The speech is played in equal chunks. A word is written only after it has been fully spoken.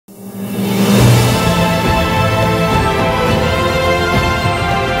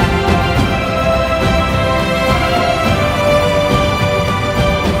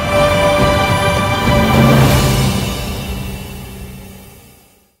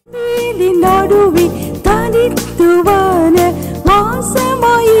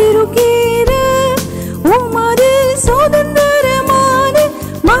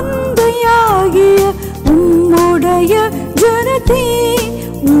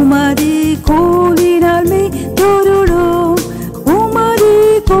உமது கோலினால் மே தொருளோம் உமது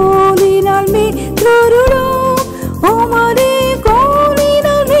கோலினால் மே தொருளோம் உமது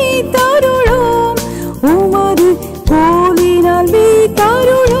கோலினால் மே தருளோம் உமது கோலினால் மே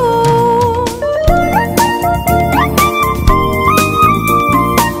தருளோம்.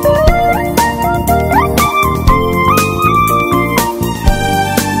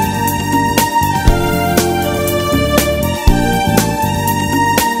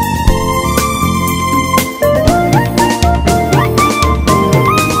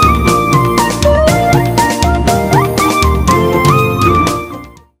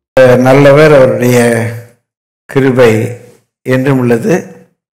 நல்லவர், அவருடைய கிருபை என்றும் உள்ளது.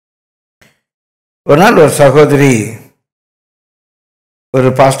 ஒரு நாள் ஒரு சகோதரி ஒரு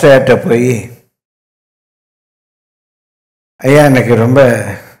பாஸ்டர்கிட்ட போய், ஐயா எனக்கு ரொம்ப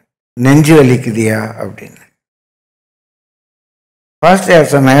நெஞ்சு வலிக்குதியா அப்படின்னு.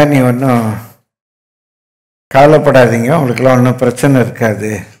 பாஸ்டர் சொன்னாங்க, நீ ஒன்றும் கவலைப்படாதீங்க, உங்களுக்கெல்லாம் ஒன்றும் பிரச்சனை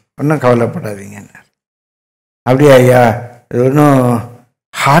இருக்காது, ஒன்றும் கவலைப்படாதீங்கன்னு. அப்படியா ஐயா, இது ஒன்றும்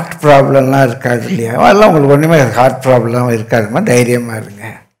ஹார்ட் ப்ராப்ளம்லாம் இருக்காது இல்லையா? அதெல்லாம் உங்களுக்கு ஒன்றுமே ஹார்ட் ப்ராப்ளம் இருக்காதுமா, தைரியமாக இருங்க.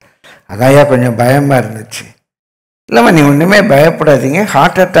 அதான்யா கொஞ்சம் பயமாக இருந்துச்சு. இல்லைம்மா நீ ஒன்றுமே பயப்படாதீங்க,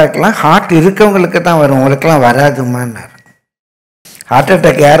 ஹார்ட் அட்டாக்லாம் ஹார்ட் இருக்கவங்களுக்கு தான் வரும், உங்களுக்கெல்லாம் வராதுமான்னார். ஹார்ட்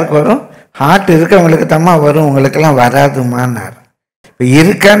அட்டாக் யாருக்கு வரும்? ஹார்ட் இருக்கவங்களுக்கு தாம்மா வரும், உங்களுக்கெல்லாம் வராதுமான்னார். இப்போ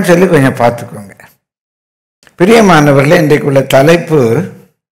இருக்கான்னு சொல்லி கொஞ்சம் பார்த்துக்கோங்க. பிரியமானவர்களே, இன்றைக்கு உள்ள தலைப்பு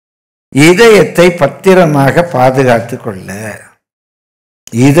இதயத்தை பத்திரமாக பாதுகாத்து கொள்ள.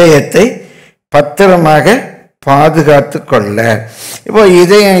 இதயத்தை பத்திரமாக பாதுகாத்து கொள்ள. இப்போ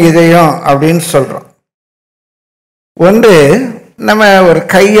இதயம் அப்படின்னு சொல்றோம். ஒன்று, நம்ம ஒரு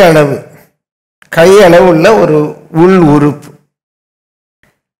கையளவு உள்ள ஒரு உள் உறுப்பு,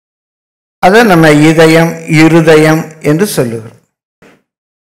 அதை நம்ம இருதயம் என்று சொல்லுகிறோம்.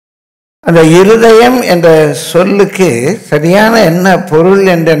 அந்த இருதயம் என்ற சொல்லுக்கு சரியான என்ன பொருள்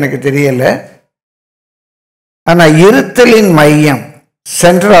என்று எனக்கு தெரியல. ஆனா இருத்தலின் மையம்,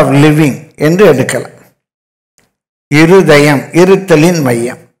 சென்டர் ஆஃப் லிவிங் என்று எடுக்கலாம். இருத்தலின்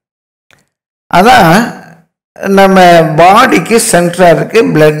மையம். அதான் நம்ம பாடிக்கு சென்டரா இருக்கு.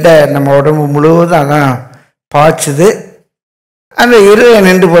 பிளட்டை நம்ம உடம்பு முழுவதும் அதான் பாய்ச்சுது. அந்த இருதயம்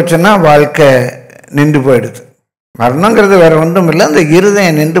நின்று போச்சுன்னா வாழ்க்கை நின்று போயிடுது. மரணங்கிறது வேற ஒன்றும் இல்லை, அந்த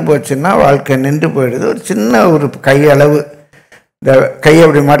இருதயம் நின்று போச்சுன்னா வாழ்க்கை நின்று போயிடுது. ஒரு சின்ன ஒரு கையளவு, இந்த கையை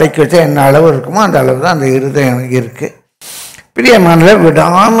அப்படி மடக்கி வச்சா என்ன அளவு இருக்குமோ அந்த அளவு தான் அந்த இருதயம் இருக்கு. பிரியமானவர்,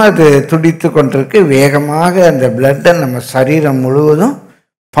 விடாமல் அது துடித்து கொண்டிருக்கு. வேகமாக அந்த பிளட்டை நம்ம சரீரம் முழுவதும்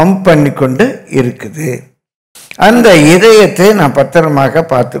பம்ப் பண்ணி கொண்டு இருக்குது. அந்த இதயத்தை நான் பத்திரமாக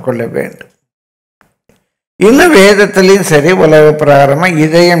பார்த்து கொள்ள வேண்டும். இன்னும் வேதத்திலையும் சரி, உலக பிரகாரமாக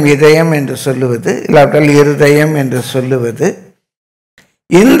இதயம் என்று சொல்லுவது, இல்லாவிட்டால் இருதயம் என்று சொல்லுவது,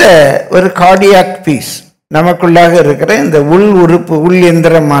 இந்த ஒரு கார்டியாக் பீஸ் நமக்குள்ளாக இருக்கிற இந்த உள் உறுப்பு, உள்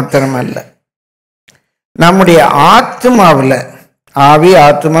எந்திரம் மாத்திரம் அல்ல, நம்முடைய ஆத்மாவில், ஆவி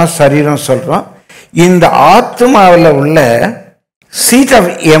ஆத்மா சரீரம் சொல்றோம், இந்த ஆத்மாவில் உள்ள சீட் ஆஃப்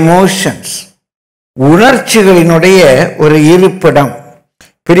எமோஷன்ஸ், உணர்ச்சிகளினுடைய ஒரு இருப்பிடம்.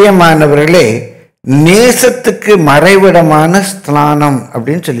 பிரியமானவர்களே, நேசத்துக்கு மறைவிடமான ஸ்தானம்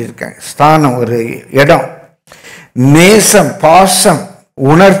அப்படின்னு சொல்லியிருக்காங்க. ஸ்தானம் ஒரு இடம். நேசம், பாசம்,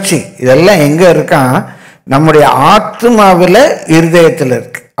 உணர்ச்சி இதெல்லாம் எங்க இருக்கான்? நம்முடைய ஆத்மாவில், இருதயத்தில்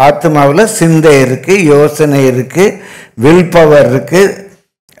இருக்கு. ஆத்மாவில் சிந்தை இருக்கு, யோசனை இருக்கு, வில் பவர் இருக்கு.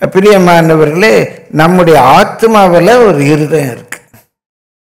 பிரியமானவர்களே, நம்முடைய ஆத்மாவில் ஒரு இருதயம் இருக்கு.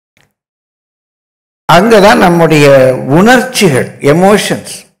 அங்கதான் நம்முடைய உணர்ச்சிகள்,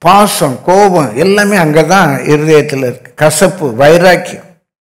 எமோஷன்ஸ், பாசம், கோபம் எல்லாமே அங்கதான் இருதயத்தில் இருக்கு. கசப்பு, வைராக்கியம்.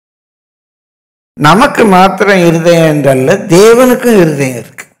 நமக்கு மாத்திரம் இருதயம் என்றல்ல, தேவனுக்கும் இருதயம்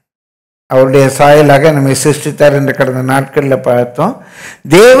இருக்கு. அவருடைய சாயலாக நம்மை சிருஷ்டித்தார் என்று கடந்த நாட்களில் பார்த்தோம்.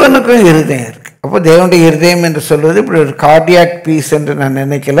 தேவனுக்கும் இருதயம் இருக்கு. அப்போ தேவனுடைய இருதயம் என்று சொல்வது இப்படி ஒரு கார்டியாக் பீஸ் என்று நான்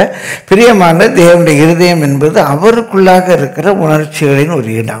நினைக்கல. பிரியமான தேவனுடைய இருதயம் என்பது அவருக்குள்ளாக இருக்கிற உணர்ச்சிகளின்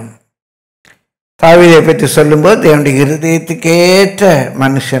ஒரு இடம். தாவீதை பற்றி சொல்லும்போது தேவனுடைய இருதயத்துக்கேற்ற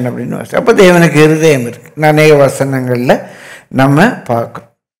மனுஷன் அப்படின்னு. அப்போ தேவனுக்கு இருதயம் இருக்கு. அநேக வசனங்களில் நம்ம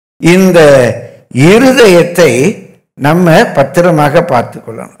பார்க்கிறோம். இந்த இருதயத்தை நம்ம பத்திரமாக பார்த்து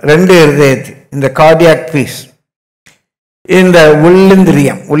கொள்ளணும். ரெண்டு இருதயத்தை, இந்த கார்டியாக் பீஸ், இந்த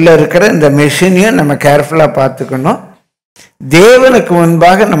உள்ளிந்திரியம் உள்ள இருக்கிற இந்த மெஷினையும் நம்ம கேர்ஃபுல்லாக பார்த்துக்கணும். தேவனுக்கு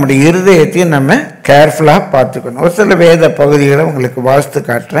முன்பாக நம்முடைய இருதயத்தையும் நம்ம கேர்ஃபுல்லாக பார்த்துக்கணும். ஒரு சில வேத பகுதிகளை உங்களுக்கு வாசித்து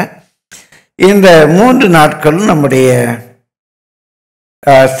காட்டுறேன். இந்த 3 நாட்களும் நம்முடைய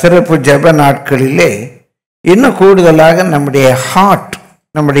சிறப்பு ஜெப நாட்களிலே இன்னும் கூடுதலாக நம்முடைய ஹார்ட்,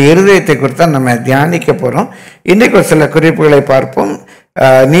 நம்முடைய இருதயத்தை குறித்து நம்ம தியானிக்க போகிறோம். இன்றைக்கு ஒரு சில குறிப்புகளை பார்ப்போம்.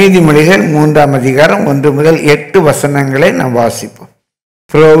 நீதிமொழிகள் 3ஆம் அதிகாரம் 1 முதல் 8 வசனங்களை நாம் வாசிப்போம்.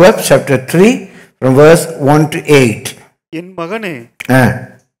 Proverbs chapter 3 from verse 1 to 8. என் மகனே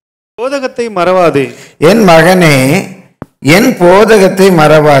போதகத்தை மறவாதே. என் மகனே என் போதகத்தை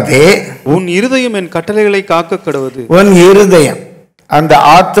மறவாதே. உன் இருதயம் என் கட்டளைகளை காக்க கடவது. உன் இருதயம் அந்த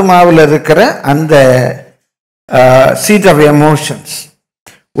ஆத்மாவில் இருக்கிற அந்த சீட் ஆஃப் எமோஷன்ஸ்,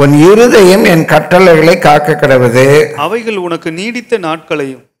 உன் இருதயம் என் கட்டளைகளை காக்க கடவது. அவைகள் உனக்கு நீடித்த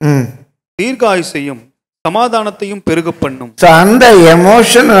நாட்களையும் தீர்காயுசையும் சமாதானத்தையும் பெருக பண்ணும். அந்த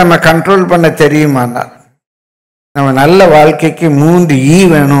எமோஷன் நம்ம கண்ட்ரோல் பண்ண தெரியுமானா நம்ம நல்ல வாழ்க்கைக்கு 3 ஈ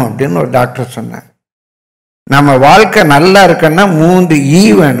வேணும் அப்படின்னு ஒரு டாக்டர் சொன்னாங்க. நம்ம வாழ்க்கை நல்லா இருக்குன்னா 3 ஈ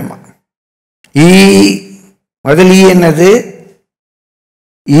வேணுமா. ஈ முதல் ஈ என்னது?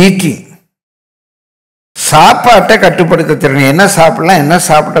 ஈட்டிங். சாப்பாட்டை கட்டுப்படுத்த தெரியணும். என்ன சாப்பிடலாம், என்ன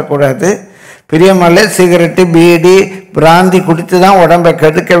சாப்பிடக்கூடாது. பிரியமல்ல சிகரெட்டு பீடி பிராந்தி குடித்து தான் உடம்பை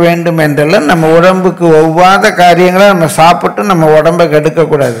கெடுக்க வேண்டும் என்றெல்லாம் நம்ம உடம்புக்கு ஒவ்வாத காரியங்களை நம்ம சாப்பிட்டு நம்ம உடம்பை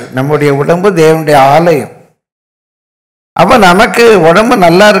கெடுக்கக்கூடாது. நம்முடைய உடம்பு தேவனுடைய ஆலயம். அப்போ நமக்கு உடம்பு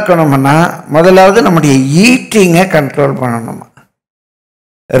நல்லா இருக்கணும்னா முதலாவது நம்முடைய ஈட்டிங்கை கண்ட்ரோல் பண்ணணுமா.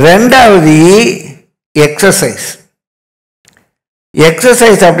 2வது எக்ஸசைஸ்.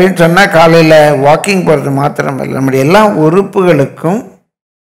 எக்ஸசைஸ் அப்படின்னு சொன்னால் காலையில் வாக்கிங் போகிறது மாத்திரம் இல்லை, நம்முடைய எல்லா உறுப்புகளுக்கும்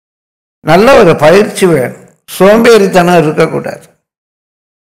நல்ல ஒரு பயிற்சி வேணும். சோம்பேறித்தனம் இருக்கக்கூடாது.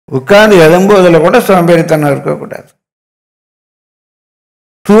 உட்கார்ந்து எழும்போதில் கூட சோம்பேறித்தனம் இருக்கக்கூடாது.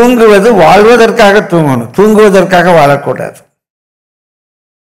 தூங்குவது வாழ்வதற்காக தூங்கணும், தூங்குவதற்காக வாழக்கூடாது.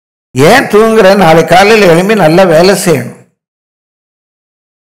 ஏன் தூங்குற? நாளை காலையில் எழும்பி நல்லா வேலை செய்யணும்.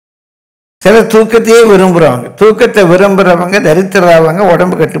 சில தூக்கத்தையே விரும்புகிறவங்க, தூக்கத்தை விரும்புகிறவங்க தரித்திராவங்க,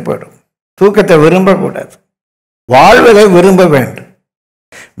 உடம்பு கெட்டு போயிடும். தூக்கத்தை விரும்பக்கூடாது. வாழ்வதை விரும்ப வேண்டும்,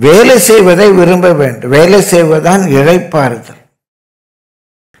 வேலை செய்வதை விரும்ப வேண்டும். வேலை செய்வதுதான் இளைப்பாறுதல்.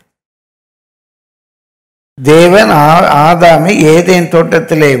 தேவன் ஆதாமை ஏதேன்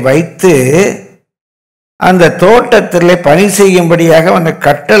தோட்டத்திலே வைத்து அந்த தோட்டத்திலே பணி செய்யும்படியாக அவனை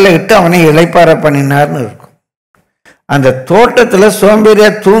கட்டளையிட்டு அவனை இளைப்பாற பண்ணினார்னு இருக்கும். அந்த தோட்டத்தில் சோம்பேறியா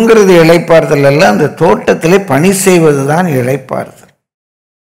தூங்குறது இளைப்பாறுதல் அல்ல, அந்த தோட்டத்திலே பணி செய்வது தான் இளைப்பாறுதல்.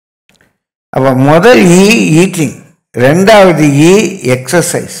 அப்ப முதல் ஈட்டிங், 2வது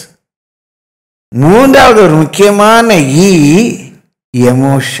எக்ஸசைஸ், 3வது ஒரு முக்கியமான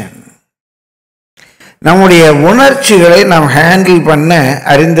எமோஷன். நம்முடைய உணர்ச்சிகளை நாம் ஹேண்டில் பண்ண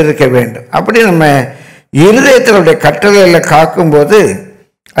அறிந்திருக்க வேண்டும். அப்படி நம்ம இருதயத்தினுடைய கட்டளைகளை காக்கும்போது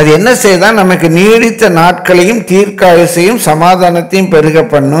அது என்ன செய்தால் நமக்கு நீடித்த நாட்களையும் தீர்க்காயுசையும் சமாதானத்தையும் பெருக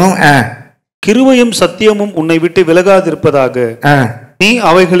பண்ணும். கிருபையும் சத்தியமும் உன்னை விட்டு விலகாதிருப்பதாக நீ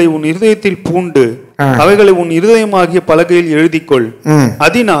அவைகளை உன் இருதயத்தில் பூண்டு அவைகளை உன் இருதயமாகிய பலகையில் எழுதிக்கொள்.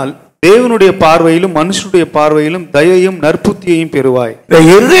 அதனால் தேவனுடைய பார்வையிலும் மனுஷனுடைய பார்வையிலும் தயையும் நற்புத்தியையும் பெறுவாய்.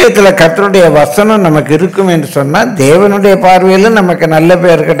 இருதயத்தில் கர்த்தருடைய வசனம் நமக்கு இருக்கும் என்று சொன்னால் தேவனுடைய பார்வையிலும் நமக்கு நல்ல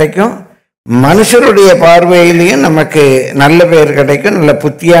பெயர் கிடைக்கும், மனுஷருடைய பார்வையிலையும் நமக்கு நல்ல பெயர் கிடைக்கும். நல்ல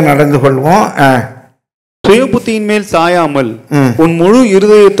புத்தியா நடந்து கொள்வோம். சுய புத்தியின் மேல் சாயாமல் உன் முழு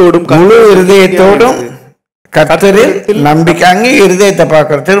இருதயத்தோடும் கர்த்தரில் நம்பிக்கை. அங்கே இருதயத்தை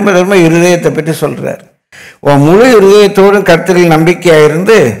பார்க்கிறோம், திரும்ப திரும்ப இருதயத்தை பற்றி சொல்றார். உன் முழு இருதயத்தோடும் கர்த்தரில் நம்பிக்கையா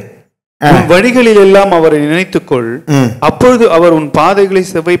இருந்து உன் வழிகளில் எல்லாம் அவரை நினைத்துக்கொள், அப்பொழுது அவர் உன் பாதைகளை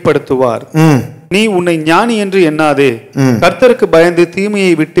செவ்வைப்படுத்துவார். நீ உன்னை ஞானி என்று எண்ணாதே, கர்த்தருக்கு பயந்து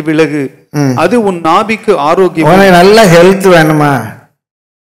தீமையை விட்டு விலகு, அது உன் நாபிக்கு ஆரோக்கியம். உனக்கு நல்ல ஹெல்த் வேணுமா?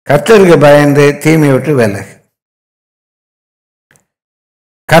 கர்த்தருக்கு பயந்து தீமையை விட்டு விலகு.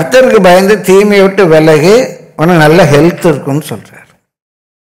 கர்த்தருக்கு பயந்து தீமையை விட்டு விலகு, உனக்கு நல்ல ஹெல்த் இருக்குன்னு சொல்றார்.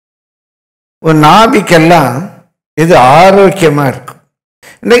 உன் நாபிக்கெல்லாம் இது ஆரோக்கியமா இருக்கும்.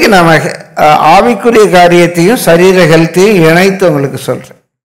 இன்றைக்கு நம்ம ஆவிக்குரிய காரியத்தையும் சரீர ஹெல்த்தையும் இணைத்து உங்களுக்கு சொல்றேன்.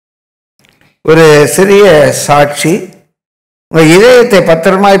 ஒரு சிறிய சாட்சி, உங்கள் இதயத்தை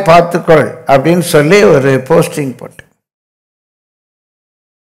பத்திரமாய் பார்த்துக்கொள் அப்படின்னு சொல்லி ஒரு போஸ்டிங் போட்டு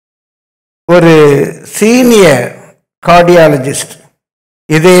ஒரு சீனியர் கார்டியாலஜிஸ்ட்,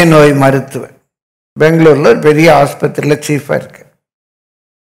 இதய நோய் மருத்துவர், பெங்களூரில் ஒரு பெரிய ஆஸ்பத்திரியில் சீஃபாக இருக்கு.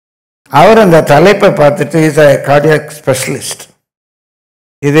 அவர் அந்த தலைப்பை பார்த்துட்டு இஸ் அ கார்டியாக் ஸ்பெஷலிஸ்ட்,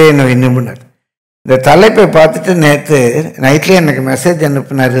 இதய நோய் நிபுணர். இந்த தலைப்பை பார்த்துட்டு நேற்று நைட்லேயே எனக்கு மெசேஜ்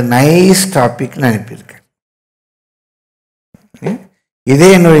அனுப்பினார். நைஸ் டாபிக்னு அனுப்பியிருக்கேன்.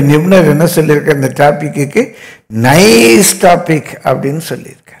 இதய நோய் நிபுணர் என்ன சொல்லியிருக்க, இந்த டாபிக்கு நைஸ் டாபிக் அப்படின்னு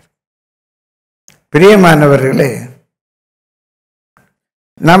சொல்லியிருக்கார். பிரியமானவர்களே,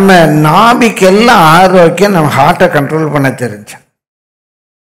 நம்ம நாபிக்கெல்லாம் ஆரோக்கியம் நம்ம ஹார்ட்டை கண்ட்ரோல் பண்ண தெரிஞ்சோம்.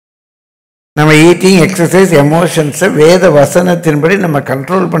 நம்ம ஈட்டிங், எக்ஸசைஸ், எமோஷன்ஸை வேத வசனத்தின்படி நம்ம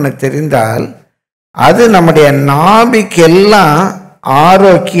கண்ட்ரோல் பண்ண தெரிந்தால் அது நம்முடைய நாபிக்கெல்லாம்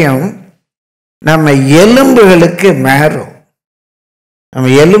ஆரோக்கியம் நம்ம எலும்புகளுக்கு மேரோ, நம்ம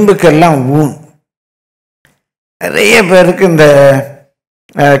எலும்புக்கெல்லாம் ஊன். நிறைய பேருக்கு இந்த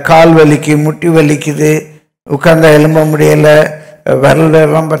கால் வலிக்கு, முட்டி வலிக்குது, உட்கார்ந்தா எலும்ப முடியலை, விரல்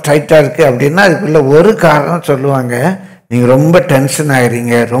ரொம்ப டைட்டாக இருக்குது அப்படின்னா அதுக்குள்ள ஒரு காரணம் சொல்லுவாங்க, நீங்கள் ரொம்ப டென்ஷன்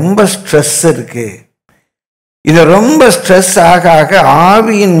ஆகிறீங்க, ரொம்ப ஸ்ட்ரெஸ் இருக்குது. இது ரொம்ப ஸ்ட்ரெஸ் ஆக ஆக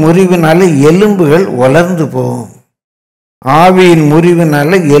ஆவியின் முறிவினால எலும்புகள் வளர்ந்து போகும். ஆவியின்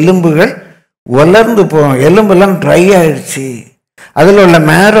முறிவினால எலும்புகள் வளர்ந்து போகும். எலும்பெல்லாம் ட்ரை ஆயிடுச்சு, அதில் உள்ள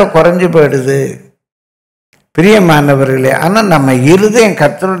மேரோ குறைஞ்சு போயிடுது. பிரியமானவர்களே, ஆனால் நம்ம இருதயம்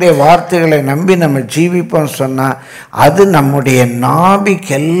கர்த்தருடைய வார்த்தைகளை நம்பி நம்ம ஜீவிப்போம் சொன்னால் அது நம்முடைய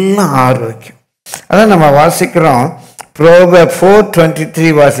நாபிக்கெல்லாம் ஆரோக்கியம். அதான் நம்ம வாசிக்கிறோம், Proverbs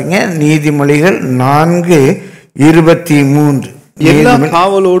 4:23 வாசிங்க, நீதிமொழிகள் 4:23. எல்லா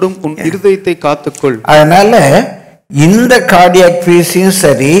காவலோடும் உன் இருதயத்தை காத்துக்கொள். அதனால இந்த கார்டியாக் பீஸையும்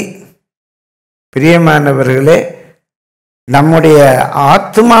சரி, பிரியமானவர்களே, நம்முடைய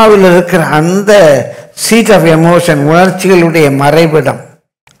ஆத்மாவில் இருக்கிற அந்த சீட் ஆஃப் எமோஷன், உணர்ச்சிகளுடைய மறைவிடம்,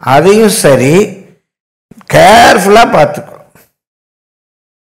 அதையும் சரி கேர்ஃபுல்லா பார்த்துக்கோ.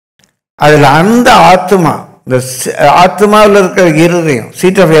 அதுல அந்த ஆத்மா, இந்த ஆத்மாவில் இருக்கிற இருதயம்,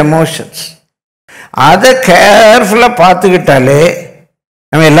 சீட் ஆஃப் எமோஷன்ஸ், அதை கேர்ஃபுல்லா பார்த்துக்கிட்டாலே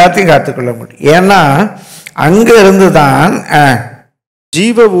நம்ம எல்லாத்தையும் காத்துக்கொள்ள முடியும். ஏன்னா அங்க இருந்து தான்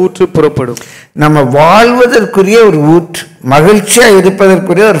ஜீவ ஊற்று புறப்படும். நம்ம வாழ்வதற்குரிய ஒரு ஊற்று, மகிழ்ச்சியா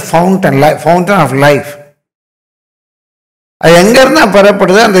இருப்பதற்குரிய ஒரு ஃபவுண்டன் ஆஃப் லைஃப். அது எங்க இருந்தா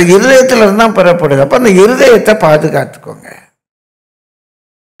பெறப்படுது? அந்த இருதயத்துல இருந்தா பெறப்படுது. அப்ப அந்த இருதயத்தை பாதுகாத்துக்கோங்க,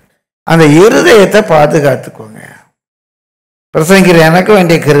 அந்த இருதயத்தை பாதுகாத்துக்கோங்க. பிரசங்கிற எனக்கு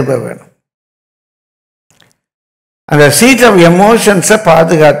வேண்டிய கிருபை வேணும். அந்த சீட் ஆஃப் எமோஷன்ஸை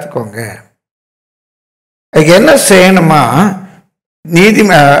பாதுகாத்துக்கோங்க. அதுக்கு என்ன செய்யணுமா?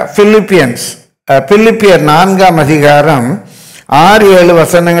 பிலிப்பியர் 4ஆம் அதிகாரம் 6-7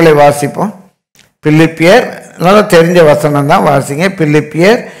 வசனங்களை வாசிப்போம். பிலிப்பியர் நல்லா தெரிஞ்ச வசனம் தான், வாசிங்க.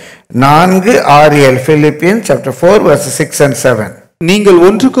 பிலிப்பியர் 4:6-7. Philippians chapter 4 verses 6 and 7. நீங்கள்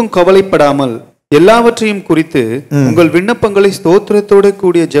ஒன்றுக்கும் கவலைப்படாமல் எல்லாவற்றையும் குறித்து உங்கள் விண்ணப்பங்களை ஸ்தோத்திரத்தோட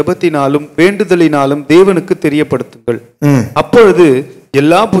கூடிய ஜெபத்தினாலும் வேண்டுதலினாலும் தேவனுக்கு தெரியப்படுத்துங்கள். அப்பொழுது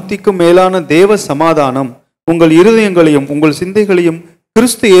எல்லா புத்திக்கும் மேலான தேவ சமாதானம் உங்கள் இருதயங்களையும் உங்கள் சிந்தைகளையும்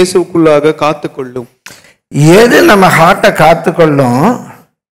கிறிஸ்து இயேசுக்குள்ளாக காத்துக்கொள்ளும். எது நம்ம ஹார்ட்டை காத்துக்கொள்ளும்?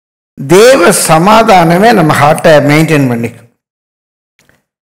 தேவ சமாதானமே நம்ம ஹார்ட்டை மெயின்டைன் பண்ணிக்கும்.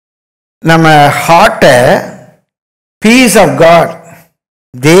 நம்ம ஹார்ட்டை பீஸ் ஆஃப் காட்,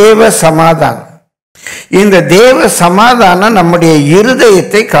 தேவ சமாதானம், இந்த தேவ சமாதானம் நம்முடைய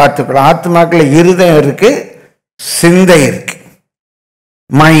இருதயத்தை காத்துக்கொள்ளும். ஆத்மாக்கள இருதயம் இருக்கு, சிந்தை இருக்கு,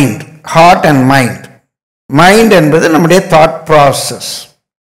 mind, heart and mind. Mind என்பது நம்முடைய தாட் ப்ராசஸ்,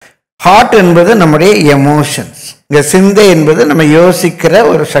 ஹார்ட் என்பது நம்முடைய எமோஷன்ஸ், இந்த சிந்தை என்பது நம்ம யோசிக்கிற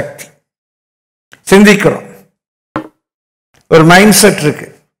ஒரு சக்தி, சிந்திக்கிறோம். ஒரு மைண்ட் செட் இருக்கு,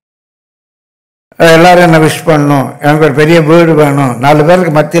 எல்லாரும் என்ன விஷ் பண்ணணும், எனக்கு ஒரு பெரிய வீடு வேணும், 4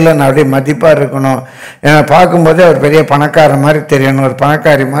 பேருக்கு மத்தியில் நான் அப்படியே மதிப்பாக இருக்கணும், என்னை பார்க்கும்போதே ஒரு பெரிய பணக்கார மாதிரி தெரியணும், ஒரு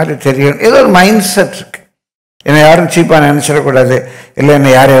பணக்காரி மாதிரி தெரியணும். ஏதோ ஒரு மைண்ட் செட் இருக்கு. என்னை யாரும் சீப்பாக நினச்சிடக்கூடாது, இல்லை என்னை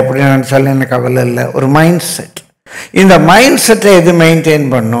யாரும் எப்படி நினச்சாலும் எனக்கு கவலை இல்லை. ஒரு மைண்ட் செட். இந்த மைண்ட் செட்டை எது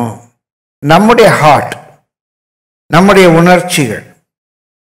மெயின்டைன் பண்ணும்? நம்முடைய ஹார்ட், நம்முடைய உணர்ச்சிகள்,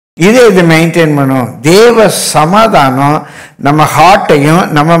 இதை இது மெயின்டைன் பண்ணும். தேவ சமாதானம் நம்ம ஹார்ட்டையும்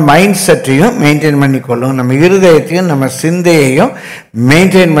நம்ம மைண்ட் செட்டையும் மெயின்டைன் பண்ணிக்கொள்ளும், நம்ம இருதயத்தையும் நம்ம சிந்தையையும்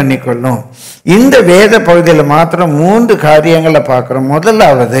மெயின்டைன் பண்ணிக்கொள்ளும். இந்த வேத பகுதியில் மாத்திரம் 3 காரியங்களை பார்க்குறோம்.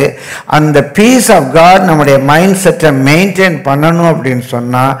 முதலாவது, அந்த பீஸ் ஆஃப் காட் நம்முடைய மைண்ட் செட்டை மெயின்டைன் பண்ணணும் அப்படின்னு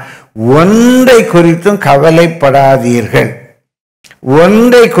சொன்னால், ஒன்றை குறித்தும் கவலைப்படாதீர்கள்,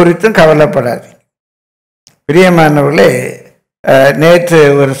 ஒன்றை குறித்தும் கவலைப்படாதீர்கள். பிரியமானவர்களே, நேற்று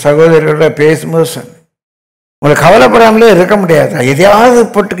ஒரு சகோதரியோட பேசும்போது சொன்னேன், உங்களுக்கு கவலைப்படாமலே இருக்க முடியாதா? எதையாவது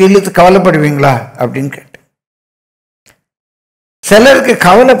போட்டு இழுத்து கவலைப்படுவீங்களா அப்படின்னு கேட்டேன். சிலருக்கு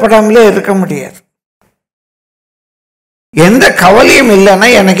கவலைப்படாமலே இருக்க முடியாது. எந்த கவலையும் இல்லைன்னா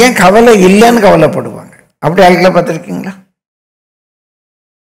எனக்கு ஏன் கவலை இல்லைன்னு கவலைப்படுவாங்க. அப்படி ஆட்களை பார்த்துருக்கீங்களா?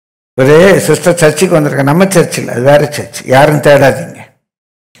 ஒரு சிஸ்டர் சர்ச்சுக்கு வந்திருக்காங்க, நம்ம சர்ச்சில், அது வேற சர்ச், யாரும் தேடாதீங்க.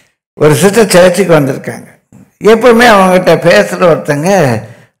 ஒரு சிஸ்டர் சர்ச்சுக்கு வந்திருக்காங்க. எப்பவுமே அவங்ககிட்ட பேசுகிற ஒருத்தங்க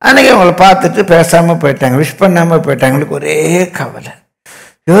அன்றைக்கி அவங்கள பார்த்துட்டு பேசாமல் போயிட்டாங்க, விஷ் பண்ணாமல் போயிட்டாங்க. அவங்களுக்கு ஒரே கவலை,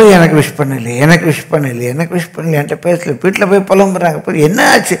 ஐயோ எனக்கு விஷ் பண்ணலையே, எனக்கு விஷ் பண்ணலையே, எனக்கு விஷ் பண்ணலையே, என்கிட்ட பேசல. வீட்டில் போய் புலம்புறாங்க, போய் என்ன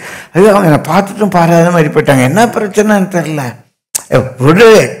ஆச்சு, ஐயோ அவங்க என்னை பார்த்துட்டும் பாராத மாதிரி போயிட்டாங்க, என்ன பிரச்சனைன்னு தெரில,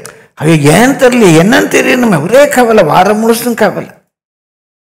 விடு, ஐயோ ஏன் தெரியல, என்னன்னு தெரியணுமே, ஒரே கவலை, வாரம் முழுசும் கவலை.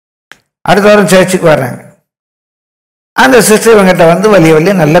 அடுத்த வாரம் சர்ச்சுக்கு வர்றாங்க, அந்த சிஸ்டர் இவங்கிட்ட வந்து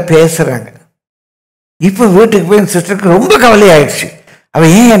வழிய நல்லா பேசுகிறாங்க. இப்போ வீட்டுக்கு போய் சிஸ்டருக்கு ரொம்ப கவலையாயிடுச்சு.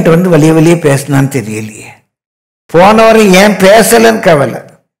 அவள் ஏன் என்கிட்ட வந்து வழிய பேசினான்னு தெரியலையே, போன வாரம் ஏன் பேசலைன்னு கவலை.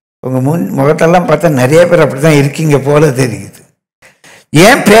 உங்கள் முகத்தெல்லாம் பார்த்தா நிறைய பேர் அப்படி தான் இருக்கீங்க போல தெரியுது.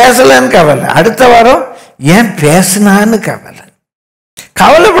 ஏன் பேசலைன்னு கவலை, அடுத்த வாரம் ஏன் பேசினான்னு கவலை.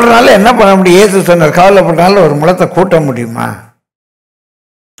 கவலைப்படுறதுனால என்ன பண்ண முடியும்? இயேசு சொன்னார், கவலைப்படுறதுனால ஒரு முளத்தை கூட்ட முடியுமா?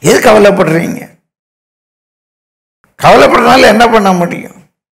 எது கவலைப்படுறீங்க? கவலைப்படுறதுனால என்ன பண்ண முடியும்?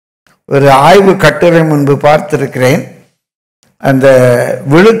 ஒரு ஆய்வு கட்டுரை முன்பு பார்த்திருக்கிறேன். அந்த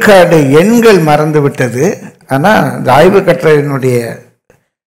விழுக்காடு எண்கள் மறந்து விட்டது. ஆனால் அந்த ஆய்வு கட்டுரையினுடைய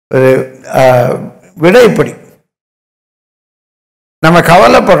ஒரு விடை இப்படி: நம்ம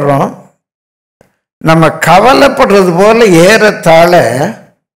கவலைப்படுறோம், நம்ம கவலைப்படுறது போல ஏறத்தாழ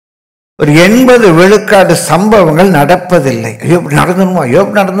ஒரு 80 விழுக்காடு சம்பவங்கள் நடப்பதில்லை. ஐயோ இப்படி நடந்துருமா, ஐயோ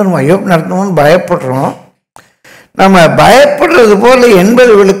இப்படி நடந்துருமா, ஐயோ இப்படி நடந்துருமோன்னு பயப்படுறோம். நம்ம பயப்படுறது போல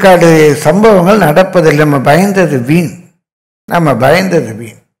 80 விழுக்காடு சம்பவங்கள் நடப்பதில்லை. நம்ம பயந்தது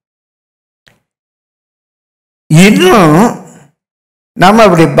வீண். இன்னும் நம்ம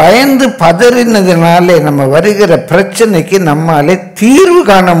அப்படி பயந்து பதறினதுனாலே நம்ம வருகிற பிரச்சனைக்கு நம்மாலே தீர்வு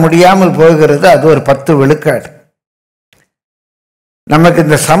காண முடியாமல் போகிறது. அது ஒரு 10 விழுக்காடு. நமக்கு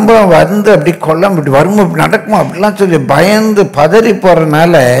இந்த சம்பவம் வந்து அப்படி கொல்லம் இப்படி வருமோ இப்படி நடக்குமோ அப்படிலாம் சொல்லி பயந்து பதறி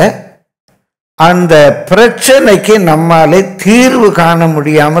போறதுனால அந்த பிரச்சனைக்கு நம்மாலே தீர்வு காண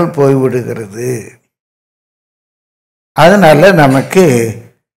முடியாமல் போய்விடுகிறது. அதனால நமக்கு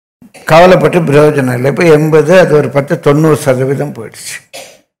கவலைப்பட்டு பிரயோஜனம் இல்லை. இப்போ 80, அது ஒரு 10, 90% போயிடுச்சு.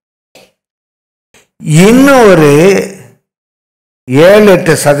 இன்னும் ஒரு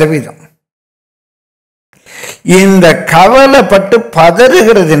 7-8% இந்த கவலைப்பட்டு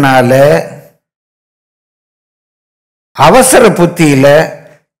பதறுகிறதுனால அவசர புத்தியில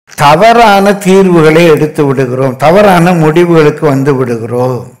தவறான தீர்வுகளை எடுத்து விடுகிறோம், தவறான முடிவுகளுக்கு வந்து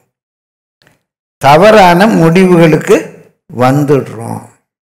விடுகிறோம், தவறான முடிவுகளுக்கு வந்துடுறோம்.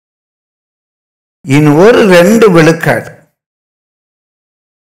 இன்னும் ஒரு 2 விழுக்காடு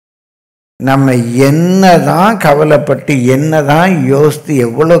நம்ம என்னதான் கவலைப்பட்டு என்னதான் யோசித்து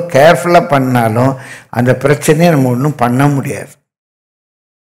எவ்வளோ கேர்ஃபுல்லாக பண்ணாலும் அந்த பிரச்சனையை நம்ம ஒன்றும் பண்ண முடியாது.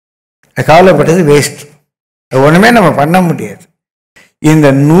 கவலைப்பட்டது வேஸ்ட், ஒன்றுமே நம்ம பண்ண முடியாது. இந்த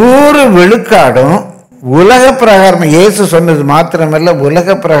 100 விழுக்காடும் உலக பிரகாரம் இயேசு சொன்னது மாத்திரமல்ல,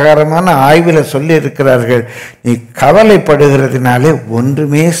 உலக பிரகாரமான ஆய்வில் சொல்லி இருக்கிறார்கள். நீ கவலைப்படுகிறதுனாலே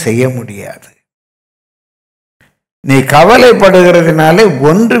ஒன்றுமே செய்ய முடியாது. நீ கவலைப்படுகிறதுனாலே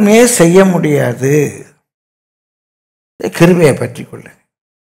ஒன்றுமே செய்ய முடியாது. கிருபையை பற்றி கொள்ள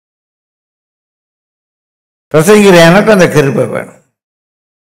பிரசங்கிற எனக்கு அந்த கிருபை வேணும்.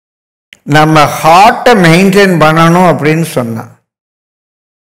 நம்ம ஹார்ட்டை மெயின்டைன் பண்ணணும் அப்படின்னு சொன்னா,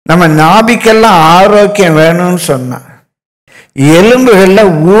 நம்ம நாபிக்கெல்லாம் ஆரோக்கியம் வேணும்னு சொன்னா, எலும்புகள்ல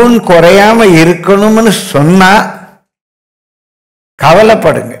ஊன் குறையாம இருக்கணும்னு சொன்னா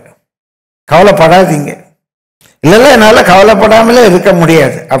கவலைப்படுங்க, கவலைப்படாதீங்க. இல்லைல்ல என்னால் கவலைப்படாமலே இருக்க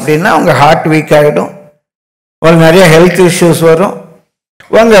முடியாது அப்படின்னா உங்கள் ஹார்ட் வீக் ஆகிடும், உங்களுக்கு நிறைய ஹெல்த் இஷ்யூஸ் வரும்,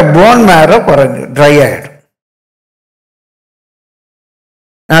 உங்கள் போன் மேரோ குறைஞ்சு ட்ரை ஆகிடும்.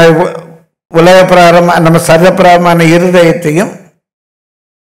 உலக பிரகாரமாக நம்ம சர்வப்பிரகாரமான இருதயத்தையும்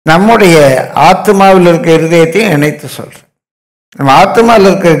நம்முடைய ஆத்மாவில் இருக்க இருதயத்தையும் இணைத்து சொல்கிறேன். நம்ம ஆத்மாவில்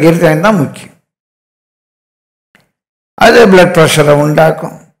இருக்கிற இருதயம் தான் முக்கியம். அது பிளட் ப்ரெஷரை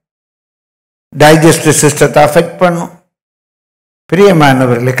உண்டாக்கும், டைஜஸ்டிவ் சிஸ்டத்தை அஃபெக்ட் பண்ணும்.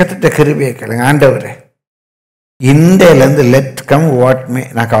 பிரியமானவர்களே, கத்திட்ட கிருபையை கேளுங்க. ஆண்டவரே, இந்தியிலேருந்து லெட் கம் வாட் மே,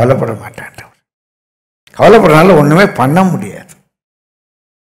 நான் கவலைப்பட மாட்டேன். கவலைப்படுறதுனால ஒன்றுமே பண்ண முடியாது.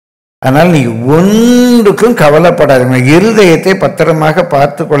 அதனால் நீங்கள் ஒன்றுக்கும் கவலைப்படாதீங்க. இருதயத்தை பத்திரமாக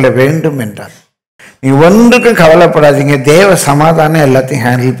பார்த்து கொள்ள வேண்டும் என்றால் நீங்கள் ஒன்றுக்கும் கவலைப்படாதீங்க. தேவ சமாதானம் எல்லாத்தையும்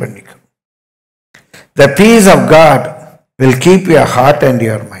ஹேண்டில் பண்ணிக்கும். The piece of God will keep your heart and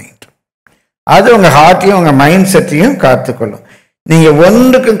your mind. அது உங்கள் ஹார்ட்டையும் உங்கள் மைண்ட் செட்டையும் காத்துக்கொள்ளும். நீங்கள்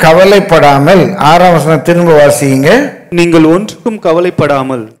ஒன்றுக்கும் கவலைப்படாமல், 6ஆம் வசனம் திரும்ப வாசியுங்க. நீங்கள் ஒன்றுக்கும்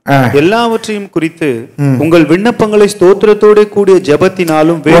கவலைப்படாமல் எல்லாவற்றையும் குறித்து உங்கள் விண்ணப்பங்களை ஸ்தோத்திரத்தோட கூடிய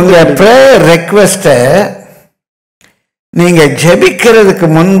ஜெபத்தினாலும் உங்க பிரேயர் ரெக்வெஸ்ட நீங்க ஜெபிக்கிறதுக்கு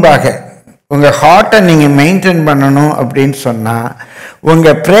முன்பாக உங்க ஹார்ட்டை நீங்க மெயின்டைன் பண்ணணும் அப்படின்னு சொன்னா, உங்க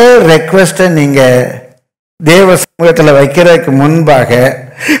பிரேயர் ரெக்வெஸ்ட நீங்க தேவ சமூகத்தில் வைக்கிறதுக்கு முன்பாக,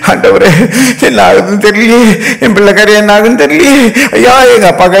 ஆண்டவரே என்ன ஆகுதுன்னு தெரியலையே, என் பிள்ளை கறி என்ன ஆகுன்னு தெரியலையே, ஐயா எங்க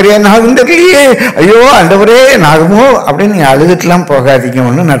அப்பா கறி என்ன ஆகுன்னு தெரியலையே, ஐயோ ஆண்டவரே என்ன ஆகுமோ அப்படின்னு நீங்க அழுதுட்டுலாம் போகாதீங்க,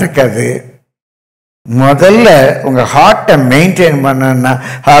 ஒன்றும் நடக்காது. முதல்ல உங்க ஹார்ட்டை மெயின்டைன் பண்ணணும்னா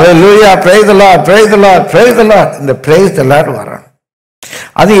ஹல்லேலூயா, praise the Lord, praise the Lord, praise the Lord, இந்த பிரைஸ் தி லார்ட் வரணும்.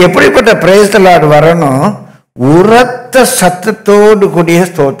 அது எப்படிப்பட்ட பிரைஸ் தி லார்ட் வரணும்? உரத்த சத்தத்தோடு கூடிய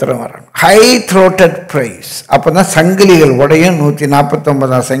ஸ்தோத்திரம் வரணும். High throated price. அப்பதான் சங்கிலிகள் உடையும்.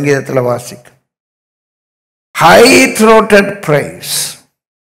 149 சங்கீதத்தில் வாசிக்கும். High throated price.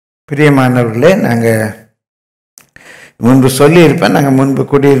 பிரியமானவர்களே, நாங்கள் முன்பு சொல்லியிருப்பேன், நாங்கள் முன்பு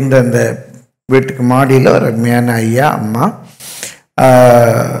குடியிருந்த அந்த வீட்டுக்கு மாடியில் ஒரு அருமையான ஐயா அம்மா,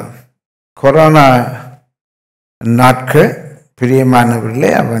 கொரோனா நாட்கள்,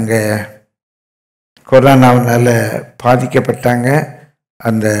 பிரியமானவர்களே, அவங்க கொரோனாவினால் பாதிக்கப்பட்டாங்க.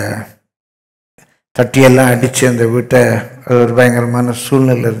 அந்த தட்டியெல்லாம் அடித்து அந்த வீட்டை, ஒரு பயங்கரமான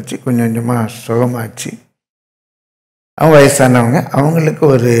சூழ்நிலை இருந்துச்சு. கொஞ்சம் கொஞ்சமாக சுகமாச்சு. அவங்க வயசானவங்க. அவங்களுக்கு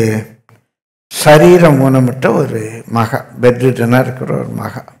ஒரு சரீரம் ஊனமிட்ட ஒரு மகா, பெட்ரிட்டனாக இருக்கிற ஒரு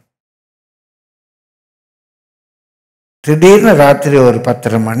மகா. திடீர்னு ராத்திரி ஒரு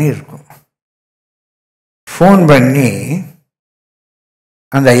 10:30 மணி இருக்கும். ஃபோன் பண்ணி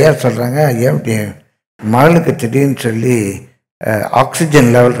அந்த ஐயா சொல்கிறாங்க, ஐயா இப்படி மகளுக்கு திடீர்னு சொல்லி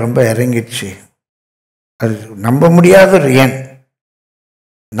ஆக்சிஜன் லெவல் ரொம்ப இறங்கிடுச்சு. அது நம்ப முடியாத ஒரு எண்.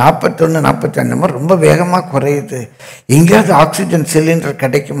 41, 42 ரொம்ப வேகமாக குறையுது. எங்கேயாவது ஆக்சிஜன் சிலிண்டர்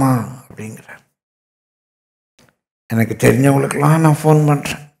கிடைக்குமா அப்படிங்கிறார். எனக்கு தெரிஞ்சவங்களுக்கெல்லாம் நான் ஃபோன்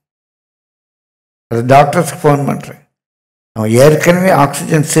பண்ணுறேன். அது டாக்டர்ஸ்க்கு ஃபோன் பண்ணுறேன். அவன் ஏற்கனவே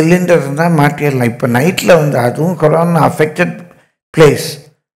ஆக்சிஜன் சிலிண்டர் இருந்தால் மாட்டிடலாம். இப்போ நைட்டில் வந்து அதுவும் கொரோனா அஃபெக்டட் பிளேஸ்,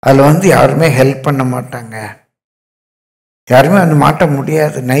 அதில் வந்து யாருமே ஹெல்ப் பண்ண மாட்டாங்க. யாருமே வந்து மாட்ட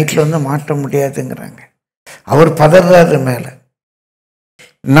முடியாது, நைட்டில் வந்து மாட்ட முடியாதுங்கிறாங்க. அவர் பதறாரு மேலே.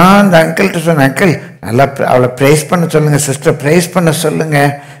 நான் அந்த அங்கிள்கிட்ட சொன்னேன், அங்கிள் நல்லா அவளை ப்ரைஸ் பண்ண சொல்லுங்கள், சிஸ்டர் ப்ரைஸ் பண்ண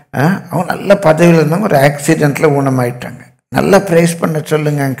சொல்லுங்கள். அவங்க நல்ல பதவியில் இருந்தாங்க, ஒரு ஆக்சிடெண்ட்டில் ஊனமாயிட்டாங்க, நல்லா ப்ரைஸ் பண்ண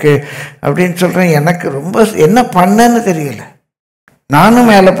சொல்லுங்க அங்கிள் அப்படின்னு சொல்கிறேன். எனக்கு ரொம்ப என்ன பண்ணேன்னு தெரியல. நானும்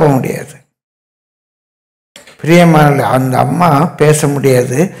மேலே போக முடியாது. பிரியமான அந்த அம்மா பேச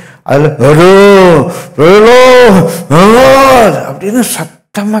முடியாது. அதில் அப்படின்னு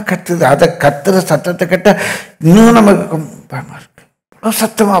சத்தமாக கத்துது. அதை கத்துற சத்தத்தை கேட்டால் இன்னும் நமக்கு பயமாக இருக்கு.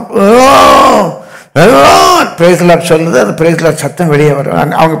 சத்தமாக பிரேஸ்லாட் சொல்லுது. அது பிரேஸ்லாட் சத்தம் வெளியே வரும்.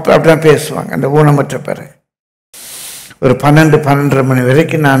 அவங்க அப்படிதான் பேசுவாங்க அந்த ஊனமற்ற பிறகு. ஒரு 12-12:30 மணி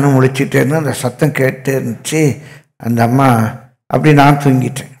வரைக்கும் நானும் முழிச்சிட்டே இருந்தேன். அந்த சத்தம் கேட்டு இருந்துச்சு. அந்த அம்மா அப்படி நான்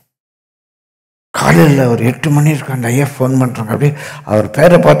தூங்கிட்டேன். காலையில் ஒரு 8 மணி இருக்கும். அந்த ஐயா ஃபோன் பண்ணுறாங்க. அப்படி அவர்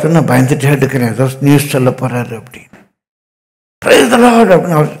பேரை பார்த்தோன்னா பயந்துட்டே எடுக்கிறேன், ஏதோ நியூஸ் சொல்ல போகிறாரு அப்படின்னு.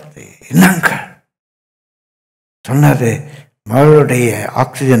 அப்படின்னு அவர் என்னங்க சொன்னார், மகளுடைய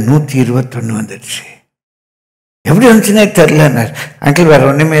ஆக்சிஜன் 121 வந்துடுச்சு. எப்படி வந்துச்சுன்னே தெரில. அங்கிள் வேறு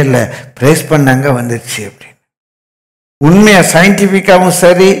ஒன்றுமே இல்லை, ப்ரைஸ் பண்ணாங்க வந்துடுச்சு அப்படின்னு. உண்மையாக சயின்டிஃபிக்காகவும்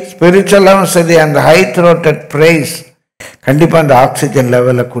சரி, ஸ்பிரிச்சுவலாகவும் சரி, அந்த ஹை த்ரோட்டட் ப்ரைஸ் கண்டிப்பாக அந்த ஆக்சிஜன்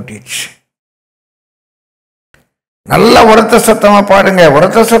லெவலை கூட்டிடுச்சு. நல்லா உரத்த சத்தமாக பாடுங்க,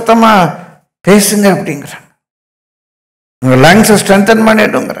 உரத்த சத்தமாக பேசுங்க அப்படிங்கிறாங்க. உங்கள் லங்ஸை ஸ்ட்ரென்தன்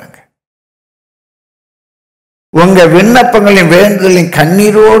பண்ணிடுங்கிறாங்க. உங்க விண்ணப்பங்களையும் வேண்டுதலையும்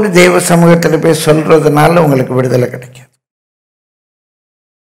கண்ணீரோடு தேவ சமூகத்தில் போய் சொல்றதுனால உங்களுக்கு விடுதலை கிடைக்கும்.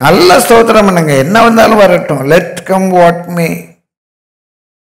 நல்ல ஸ்தோத்திரம் பண்ணுங்க, என்ன வந்தாலும் வரட்டும். Let come what May.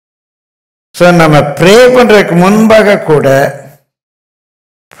 So நம்ம ப்ரே பண்றதுக்கு முன்பாக கூட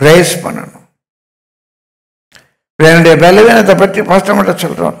பிரேஸ் பண்ணணும். என்னுடைய பலவீனத்தை பற்றி பாஸ்டர் மட்டும்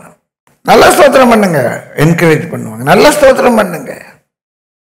சொல்றோம். நல்ல ஸ்தோத்திரம் பண்ணுங்க, என்கரேஜ் பண்ணுவாங்க. நல்ல ஸ்தோத்திரம் பண்ணுங்க.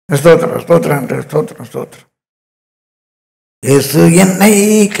 ஸ்தோத்திரம் ஸ்தோத்திரம் ஸ்தோத்திரம் ஸ்தோத்திரம். இயேசு என்னை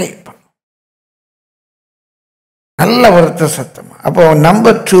கைப்பான். நல்ல வருத்த சத்தமா. அப்போ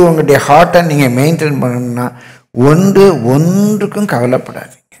நம்பர் 2, உங்களுடைய ஹார்ட்டை நீங்க மெயின்டைன் பண்ணணும்னா ஒன்றுக்கும்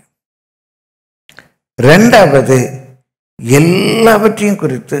கவலைப்படாதீங்க. 2வது, எல்லாவற்றையும்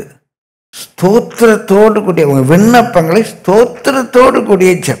குறித்து ஸ்தோத்திரத்தோடு கூடிய உங்க விண்ணப்பங்களை ஸ்தோத்திரத்தோடு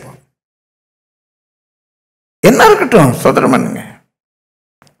கூடிய ஜெபம். என்ன இருக்கட்டும், ஸ்தோத்திரம் பண்ணுங்க,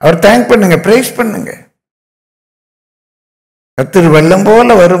 அவர் தேங்க் பண்ணுங்க, பிரைஸ் பண்ணுங்க. கர்த்தர் வெள்ளம்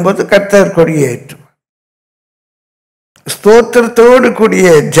போல வரும்போது கர்த்தர் கொடியை ஏற்றுவார். ஸ்தோத்திரத்தோடு கூடிய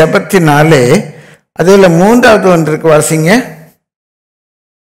ஜபத்தினாலே. அதுல 3வது ஒன்று இருக்கு, வாசிங்க,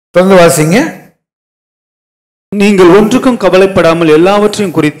 தொடர்ந்து வாசிங்க. நீங்கள் ஒன்றுக்கும் கவலைப்படாமல்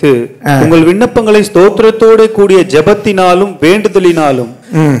எல்லாவற்றையும் குறித்து உங்கள் விண்ணப்பங்களை ஸ்தோத்திரத்தோடு கூடிய ஜபத்தினாலும் வேண்டுதலினாலும்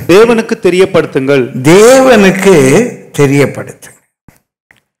தேவனுக்கு தெரியப்படுத்துங்கள். தேவனுக்கு தெரியப்படுத்துங்க.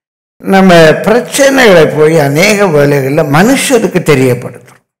 நம்ம பிரச்சனைகளை போய் அநேக வேளைகளில் மனுஷருக்கு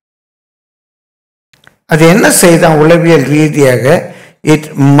தெரியப்படுத்தும். அது என்ன செய்தான் உளவியல் ரீதியாக? It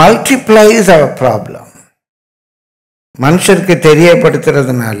multiplies our problem. மனுஷருக்கு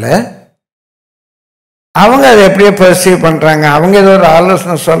தெரியப்படுத்துறதுனால அவங்க அதை எப்படியோ பர்சீவ் பண்றாங்க. அவங்க ஏதோ ஒரு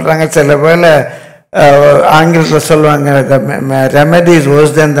ஆலோசனை சொல்றாங்க. சில வேளை ஆங்கிலத்தில் சொல்லுவாங்க, ரெமெடி இஸ்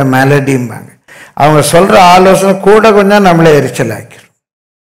வர்ஸ் தென் த மெலடிம்பாங்க. அவங்க சொல்கிற ஆலோசனை கூட கொஞ்சம் நம்மளை எரிச்சல் ஆக்கிடும்,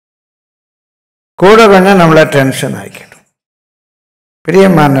 கூட கொஞ்சம் நம்மளை டென்ஷன் ஆக்கிடும்.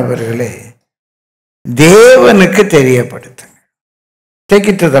 பிரியமானவர்களே, தேவனுக்கு தெரியப்படுத்துங்க. Take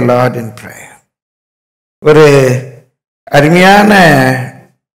it to the Lord in prayer. ஒரு அருமையான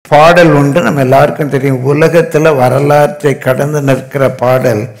பாடல் உண்டு, நம்ம எல்லாருக்கும் தெரியும். உலகத்தில் வரலாற்றை கடந்து நிற்கிற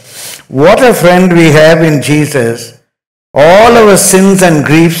பாடல். What a friend we have in Jesus, all our sins and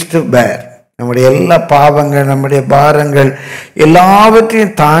griefs to bear. நம்முடைய எல்லா பாவங்கள், நம்முடைய பாரங்கள்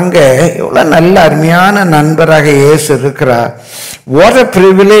எல்லாவற்றையும் தாங்க எவ்வளோ நல்ல அருமையான நண்பராக இயேசு இருக்கிறார். What a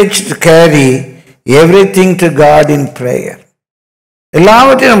privilege to carry everything to God in prayer.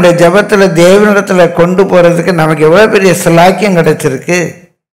 எல்லாவற்றையும் நம்முடைய ஜெபத்தில் தேவனிடத்தில் கொண்டு போகிறதுக்கு நமக்கு எவ்வளோ பெரிய சிலாக்கியம் கிடைச்சிருக்கு.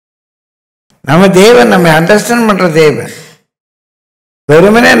 நம்ம தேவன் நம்மை அண்டர்ஸ்டாண்ட் பண்ணுற தேவன்,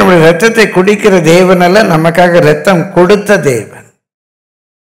 வெறுமனே நம்முடைய ரத்தத்தை குடிக்கிற தேவன் அல்ல, நமக்காக ரத்தம் கொடுத்த தேவன்.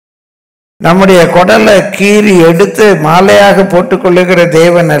 நம்முடைய குடலை கீறி எடுத்து மாலையாக போட்டுக்கொள்ளுகிற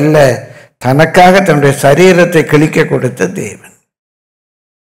தேவன் அல்ல, தனக்காக தன்னுடைய சரீரத்தை கிழிக்க கொடுத்த தேவன்.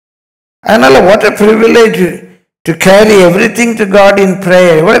 அதனால what a privilege to carry everything to God in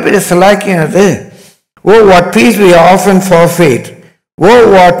prayer. எவ்வளவு பெரிய சிலாக்கியம் அது. Oh, what peace we often forfeit. Oh,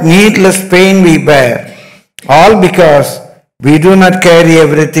 what needless pain we bear. All because we do not carry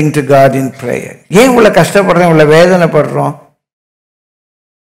everything to God in prayer. ஏன் இவ்வளவு கஷ்டப்படுறோம், இவ்வளவு வேதனைப்படுறோம்?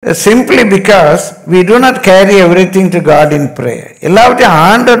 Simply because we do not carry everything to God in prayer. எல்லாவற்றையும்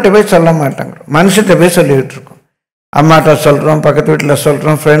ஆண்டவர்கிட்ட போய் சொல்ல மாட்டாங்க, மனுஷத்தை போய் சொல்லிட்டு இருக்கோம். அம்மாட்ட சொல்கிறோம், பக்கத்து வீட்டில்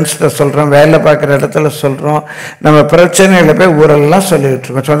சொல்கிறோம், ஃப்ரெண்ட்ஸ்கிட்ட சொல்கிறோம், வேலை பார்க்குற இடத்துல சொல்கிறோம், நம்ம பிரச்சனைகளை போய் ஊரெல்லாம் சொல்லிக்கிட்டு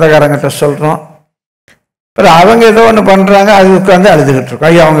இருக்கோம், சொந்தக்காரங்கிட்ட சொல்கிறோம். அப்புறம் அவங்க ஏதோ ஒன்று பண்ணுறாங்க, அது உட்காந்து அழுதுகிட்டு இருக்கோம்,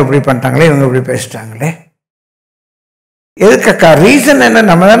 ஐயோ அவங்க இப்படி பண்ணிட்டாங்களே, இவங்க இப்படி பேசிட்டாங்களே. எதுக்கக்கா? ரீசன் என்ன?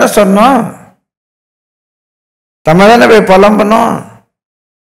 நம்ம தானே சொன்னோம், நம்ம தானே போய் புலம்பணும்.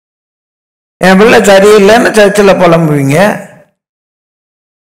 என் பிள்ளை சரியில்லைன்னு சர்ச்சில் புலம்புவீங்க,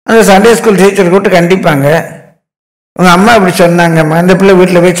 அந்த சண்டே ஸ்கூல் டீச்சர் கூப்பிட்டு கண்டிப்பாங்க. உங்கள் அம்மா இப்படி சொன்னாங்கம்மா, இந்த பிள்ளை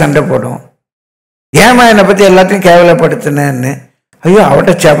வீட்டில் போய் சண்டை போடும், ஏம்மா என்னை பற்றி எல்லாத்தையும் கேவலப்படுத்தினேன்னு. ஐயோ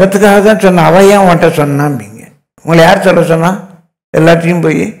அவட்ட ஜெபத்துக்காக தான் சொன்னான், அவ ஏன் உன்ட்ட சொன்னாம்பிங்க. உங்களை யார் சொல்ல சொன்னா? எல்லாத்தையும்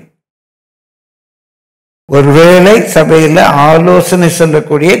போய் ஒருவேளை சபையில் ஆலோசனை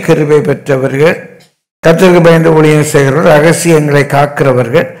சொல்லக்கூடிய கிருபை பெற்றவர்கள், கர்த்தருக்கு பயந்து ஊழியம் செய்கிறவர்கள், ரகசியங்களை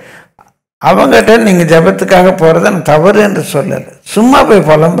காக்கிறவர்கள், அவங்ககிட்ட நீங்கள் ஜெபத்துக்காக போகிறத நான் தவறு என்று சொல்லலை, சும்மா போய்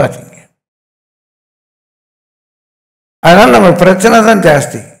புலம்பாதீங்க. அதனால் நம்ம பிரச்சனை தான்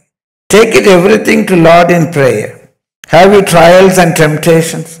ஜாஸ்தி. Take it everything to Lord in prayer. Have you trials and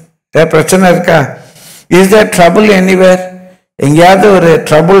temptations? ஏதாவது பிரச்சனை இருக்கா? Is there trouble anywhere? எங்கேயாவது ஒரு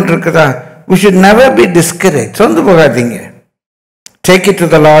ட்ரபுள் இருக்குதா? We should never be discouraged. சொந்து போகாதீங்க. Take it to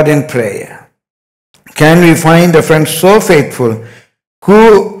the Lord in prayer. Can we find a friend so faithful who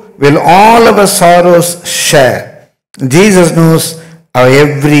will all our sorrows share? Jesus knows our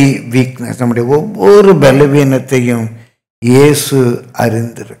every weakness. நம்முடைய ஒவ்வொரு பலவீனத்தையும் இயேசு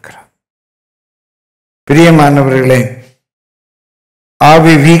அறிந்திருக்கிறார். பிரியமானவர்களே, are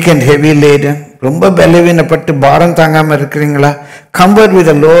we weak and heavy laden? ரொம்ப பலவீனப்பட்டு பாரம் தாங்காம இருக்கிறீங்களா? Covered with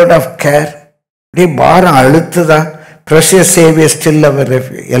a load of care. அப்படியே பாரம் அழுத்துதா? Precious Savior still our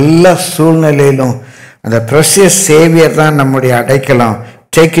refuge. எல்லா சூழ்நிலையிலும் அந்த precious Savior தான் நம்முடைய அடைக்கலம்.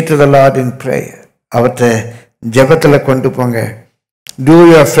 Take it to the Lord in prayer. அவற்றை ஜெபத்தில் கொண்டு போங்க. Do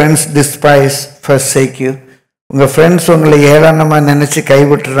your friends despise, forsake you? உங்கள் ஃப்ரெண்ட்ஸ் உங்களை ஏளனமாக நினச்சி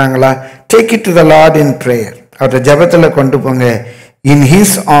கைவிட்டுறாங்களா? Take it to the Lord in prayer. அவரை ஜெபத்தில் கொண்டு போங்க. In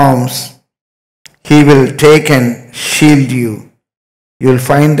His arms He will take and shield you. You will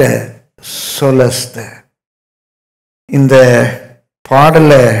find a solace there. இந்த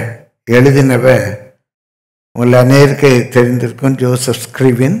பாடலை எழுதினவ உங்களை அநேருக்கு தெரிந்திருக்கும், ஜோசப்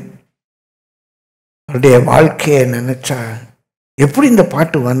ஸ்கிரிவின். அவருடைய வாழ்க்கையை நினைச்சா எப்படி இந்த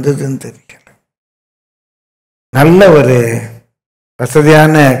பாட்டு வந்ததுன்னு தெரியல. நல்ல ஒரு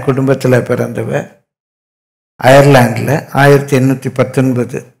வசதியான குடும்பத்தில் பிறந்தவர். அயர்லாண்டில்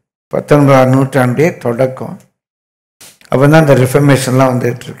 1819 நூற்றாண்டுடைய தொடக்கம். அப்போ தான் அந்த ரிஃபர்மேஷன்லாம்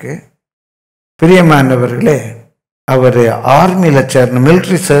வந்துட்டுருக்கு. பிரியமானவர்களே, அவர் ஆர்மியில் சேரணும்,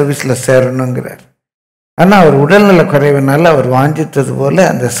 மிலிட்ரி சர்வீஸில் சேரணுங்கிறார். ஆனால் அவர் உடல்நல குறைவினால அவர் வாஞ்சித்தது போல்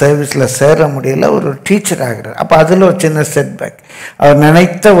அந்த சர்வீஸில் சேர முடியல. ஒரு டீச்சர் ஆகிறார். அப்போ அதில் ஒரு சின்ன செட்பேக். அவர்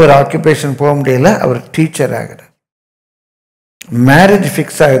நினைத்த ஒரு ஆக்குபேஷன் போக முடியல, அவர் டீச்சர் ஆகிறார். மேரேஜ்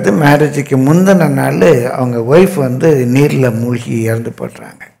ஃபிக்ஸ் ஆகுது. மேரேஜுக்கு முந்தின நாள் அவங்க ஒய்ஃப் நீரில் மூழ்கி இறந்து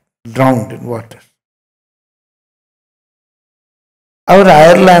போடுறாங்க, ட்ரவுண்ட் இன் வாட்டர். அவர்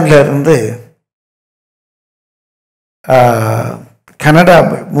அயர்லாண்டில் இருந்து கனடா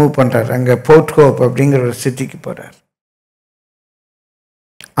மூவ் பண்ணுறார். அங்கே போர்ட் ஹோப் அப்படிங்கிற ஒரு சிட்டிக்கு போகிறார்.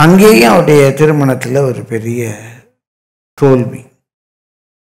 அங்கேயும் அவருடைய திருமணத்தில் ஒரு பெரிய தோல்வி,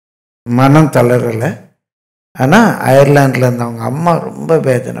 மனம் தளரலை. ஆனால் அயர்லாண்டில் இருந்தவங்க அம்மா ரொம்ப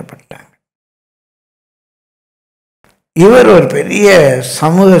வேதனைப்பட்டாங்க. இவர் ஒரு பெரிய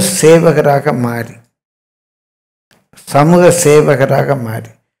சமூக சேவகராக மாறி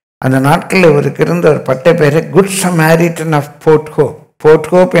அந்த நாட்களில் இவருக்கு இருந்த ஒரு பட்ட பேர் குட் சமாரிட்டன் ஆஃப்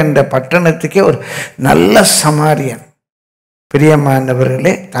போர்ட் என்ற பட்டணத்துக்கே ஒரு நல்ல சமாரியன்.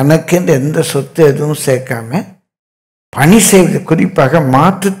 பிரியமானவர்களே, தனக்கென்று எந்த சொத்து எதுவும் சேர்க்காம பணி செய்வது, குறிப்பாக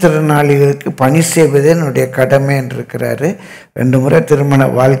மாற்றுத்திறனாளிகளுக்கு பணி செய்வதே என்னுடைய கடமை என்று இருக்கிறாரு. 2 முறை திருமண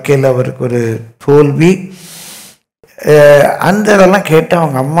வாழ்க்கையில் அவருக்கு ஒரு தோல்வி. அந்த இதெல்லாம் கேட்டு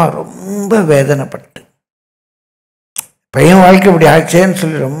அவங்க அம்மா ரொம்ப வேதனைப்பட்டு, பையன் வாழ்க்கை இப்படி ஆச்சேன்னு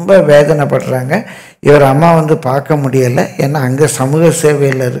சொல்லி ரொம்ப வேதனைப்படுறாங்க. இவர் அம்மா வந்து பார்க்க முடியலை, ஏன்னா அங்கே சமூக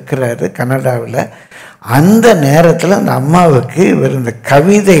சேவையில் இருக்கிறாரு கனடாவில். அந்த நேரத்தில் அந்த அம்மாவுக்கு இவர் இந்த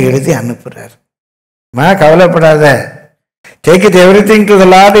கவிதை எழுதி அனுப்புகிறார். அம்மா கவலைப்படாத, take it everything to the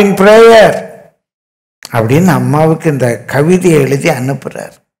Lord in prayer அப்படின்னு அம்மாவுக்கு இந்த கவிதையை எழுதி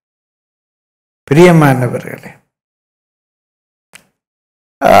அனுப்புகிறார். பிரியமானவர்களே,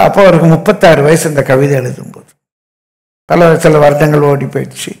 அப்போ அவருக்கு 36 வயசு இந்த கவிதை எழுதும்போது. சில வருடங்கள் ஓடி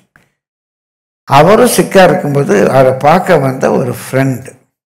போயிடுச்சு. அவரும் சிக்கா இருக்கும்போது அவரை பார்க்க வந்த ஒரு ஃப்ரெண்டு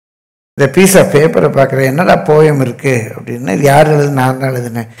இந்த பீஸ் ஆஃப் பேப்பரை பார்க்குறேன், என்னடா போயம் இருக்கு அப்படின்னு. இது யார் எழுது? நான் தான்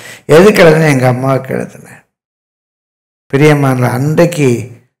எழுதினேன். எதுக்கு எழுதுனேன்? எங்கள் அம்மாவுக்கு எழுதினேன். பிரியமான அன்றைக்கு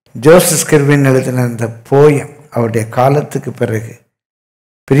ஜோசப் கிர்வின் எழுதின அந்த போயம் அவருடைய காலத்துக்கு பிறகு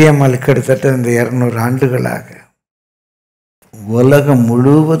பிரியம்மாளுக்கு கிட்டத்தட்ட இந்த 200 ஆண்டுகளாக உலகம்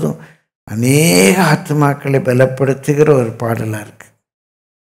முழுவதும் அநேக ஆத்மாக்களை பலப்படுத்துகிற ஒரு பாடலாக இருக்கு.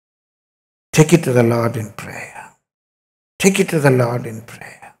 Take it to the Lord in prayer. Take it to the Lord in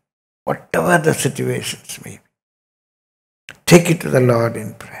prayer. Whatever the situations may be. Take it to the Lord in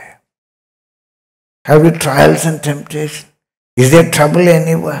prayer. Have you trials and temptation? Is there trouble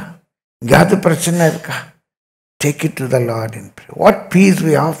anywhere? எங்காவது பிரச்சனை இருக்கா? Take it to the Lord in prayer. What peace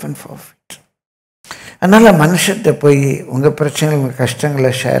we often forfeit. அதனால் மனுஷத்தை போய் உங்கள் பிரச்சனைகள், உங்கள்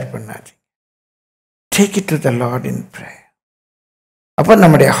கஷ்டங்களை share பண்ணாதீங்க. Take it to the Lord in prayer. அப்போ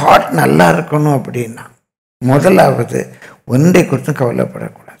நம்முடைய ஹார்ட் நல்லா இருக்கணும் அப்படின்னா முதலாவது ஒன்றை குறித்தும்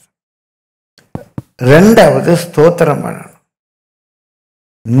கவலைப்படக்கூடாது, 2வது ஸ்தோத்திரம் பண்ணணும்,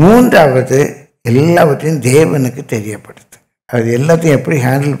 3வது எல்லாவற்றையும் தேவனுக்கு தெரியப்படுத்து. அது எல்லாத்தையும் எப்படி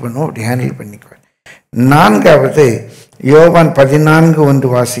ஹேண்டில் பண்ணுவோம் அப்படி ஹேண்டில் பண்ணிக்குவார். 4வது யோவான்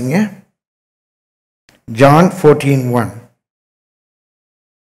 14:1 வாசிங்க. John 14:1.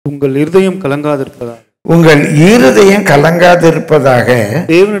 உங்கள் இருதயம் கலங்காதிருப்பதாக, உங்கள் இருதயம் கலங்காதிருப்பதாக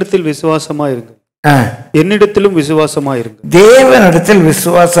தேவனிடத்தில் விசுவாசமாயிருங்கள், என்னிடத்திலும் விசுவாசமாயிருங்கள். தேவனிடத்தில்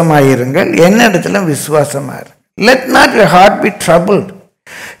விசுவாசமாயிருங்கள், என்னிடத்திலும் விசுவாசமாயிருங்கள். Let not your heart be troubled.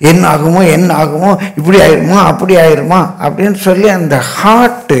 என்ன ஆகுமோ, இப்படி ஆயிருமா அப்படி ஆயிருமா அப்படின்னு சொல்லி அந்த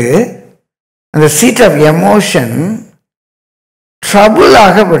ஹார்ட்டு, அந்த சீட் ஆஃப் எமோஷன் ட்ரபுள்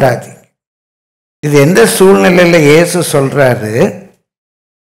ஆக விடாதீங்க. இது எந்த சூழ்நிலையில் இயேசு சொல்றாரு?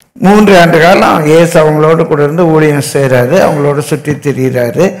 3 ஆண்டு காலம் இயேசு அவங்களோட கூட இருந்து ஊழியம் செய்கிறாரு, அவங்களோட சுற்றி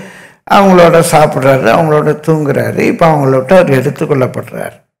திரிகிறாரு, அவங்களோட சாப்பிட்றாரு, அவங்களோட தூங்குறாரு. இப்போ அவங்களோட அவர்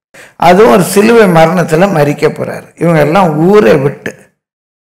எடுத்துக்கொள்ளப்படுறாரு. அதுவும் ஒரு சிலுவை மரணத்தில் மரிக்க போகிறாரு. இவங்க எல்லாம் ஊரை விட்டு,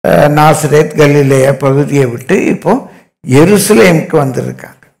 நாசரேத் கலிலேயா பகுதியை விட்டு இப்போ எருசலேமுக்கு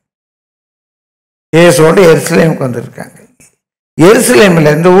வந்திருக்காங்க. இயேசுவோட எருசலேமுக்கு வந்திருக்காங்க.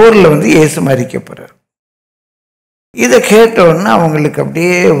 எருசலேமில் இந்த ஊரில் வந்து இயேசு மரிக்க போகிறார். இதை கேட்டோன்னா அவங்களுக்கு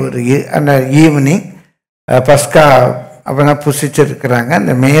அப்படியே ஒரு அந்த ஈவினிங் பஸ்கா அப்போதான் புசிச்சிருக்கிறாங்க.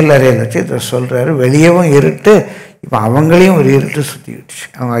 அந்த மேலறையில் வச்சு இதை சொல்கிறாரு. வெளியவும் இருட்டு, இப்போ அவங்களையும் ஒரு இருட்டு சுற்றிடுச்சு,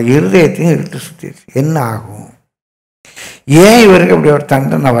 அவங்க இருதயத்தையும் இருட்டு சுற்றிடுச்சு. என்ன ஆகும்? ஏன் இவருக்கு அப்படி ஒரு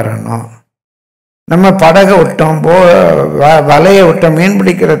தண்டனை வரணும்? நம்ம படகை விட்டோம், வலையை விட்டோம், மீன்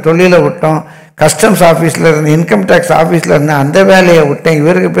பிடிக்கிற தொழிலை விட்டோம், கஸ்டம்ஸ் ஆஃபீஸில் இருந்து, இன்கம் டேக்ஸ் ஆஃபீஸில் இருந்து அந்த வேலையை விட்டேன்,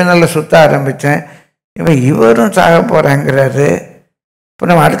 இவருக்கு பின்னால் சுற்ற ஆரம்பித்தேன், இவரும் சாக போகிறாங்கிறாரு. இப்போ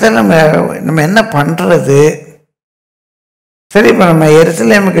நம்ம அடுத்த நம்ம என்ன பண்ணுறது? சரி, இப்போ நம்ம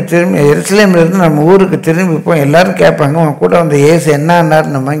எருசலேம்லேருந்து நம்ம ஊருக்கு திரும்பி போய் எல்லோரும் கேட்பாங்க, அவங்க கூட வந்து ஏசு என்னான்னாரு,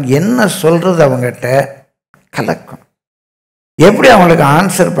 நம்ம என்ன சொல்கிறது? அவங்ககிட்ட கலக்கம். எப்படி அவங்களுக்கு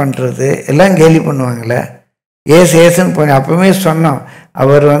ஆன்சர் பண்ணுறது? எல்லாம் கேலி பண்ணுவாங்களே. ஏசுன்னு போய் அப்பவுமே சொன்னோம்,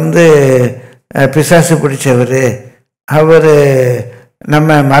 அவர் வந்து பிசாசு பிடிச்சவர், அவர் நம்ம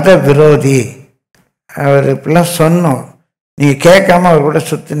மத விரோதி, அவர் இப்படிலாம் சொன்னோம். நீங்கள் கேட்காம அவர் கூட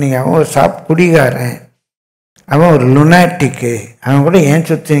சுற்றுனீங்க. அவன் ஒரு குடிகாரன், அவன் ஒரு லுனாட்டிக்கு, அவன் கூட ஏன்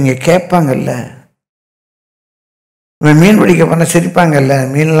சுற்றுனீங்க கேட்பாங்கல்ல. மீன் பிடிக்க போனால் சிரிப்பாங்கல்ல,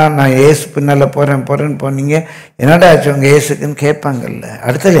 மீன்லாம் நான் ஏசு பின்னால் போகிறேன்னு போனீங்க, என்னடா ஆச்சு உங்கள் ஏசுக்குன்னு கேட்பாங்கல்ல.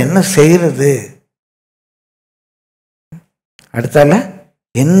 அடுத்தால என்ன செய்கிறது, அடுத்தால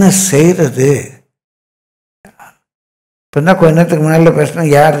என்ன செய்கிறது? இப்போ தான் கொஞ்ச நேரத்துக்கு முன்னால்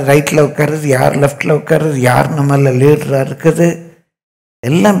பேசினோம், யார் ரைட்டில் உட்காருது, யார் லெஃப்டில் உட்காருது, யார் நம்மள லீடராக இருக்குது,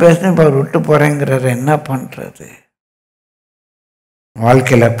 எல்லாம் பேசினேன். இப்போ அவர் விட்டு போகிறேங்கிறாரு, என்ன பண்ணுறது?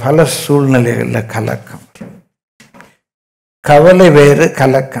 வாழ்க்கையில் பல சூழ்நிலைகளில் கலக்கம், கவலை வேறு,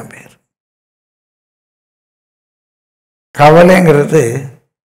 கலக்கம் வேறு. கவலைங்கிறது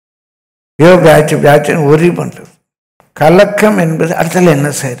பேச்சுன்னு உரி பண்ணுறது. கலக்கம் என்பது அடுத்தால என்ன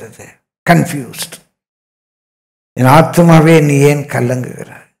செய்கிறது, கன்ஃபியூஸ்ட். என் ஆத்மாவே நீ ஏன்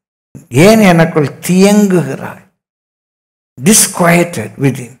கலங்குகிறாய், ஏன் எனக்குள் தியங்குகிறாய், டிஸ்குவைட்டட்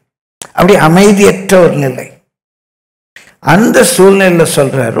விதின், அப்படி அமைதியற்ற ஒரு நிலை. அந்த சூழ்நிலையில்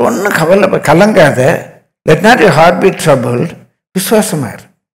சொல்றாரு, ஒன்றும் கவலை கலங்காத, let not your heart be troubled, விசுவாசமாயிரு.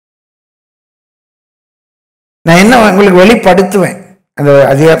 நான் என்ன உங்களுக்கு வெளிப்படுத்துவேன், அந்த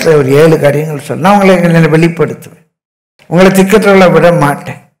அதிகாரத்தில் ஒரு 7 காரியங்கள் சொன்னால் உங்களுக்கு வெளிப்படுத்துவேன். உங்களை திக்கற்றவளை விட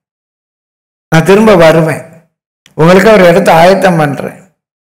மாட்டேன், நான் திரும்ப வருவேன், உங்களுக்கு ஒரு இடத்த ஆயத்தம் பண்ணுறேன்.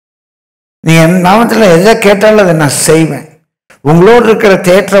 நீங்கள் என் நாமத்தில் எதை கேட்டாலும் அதை நான் செய்வேன். உங்களோடு இருக்கிற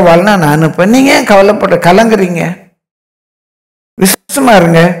தேற்றவாள்னா நான் அனுப்பேன். நீங்கள் ஏன் கவலைப்பட கலங்குறீங்க? விசுவாசமா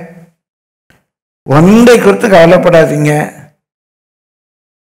இருங்க, ஒன்றை குறித்து கவலைப்படாதீங்க,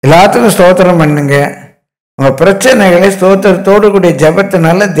 எல்லாத்துக்கும் ஸ்தோத்திரம் பண்ணுங்க. உங்கள் பிரச்சனைகளை ஸ்தோத்திரத்தோடு கூடிய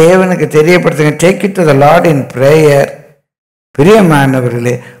ஜபத்தினால தேவனுக்கு தெரியப்படுத்துங்க. Take it to the Lord in prayer.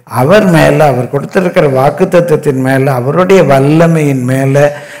 பிரியமானவர்களே, அவர் மேலே, அவர் கொடுத்திருக்கிற வாக்குத்தத்தத்தின் மேலே, அவருடைய வல்லமையின் மேலே,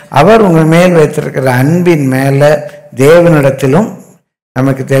 அவர் உங்கள் மேல் வைத்திருக்கிற அன்பின் மேலே, தேவனிடத்திலும்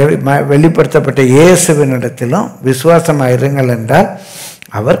நமக்கு வெளிப்படுத்தப்பட்ட இயேசுவினிடத்திலும் விசுவாசமாக இருங்கள் என்றால்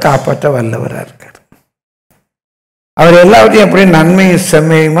அவர் காப்பாற்ற வல்லவராக இருக்கார். அவர் எல்லாவற்றையும் எப்படி நன்மையும்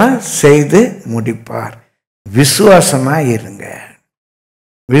செம்மையுமா செய்து முடிப்பார். விசுவாசமா இருங்க,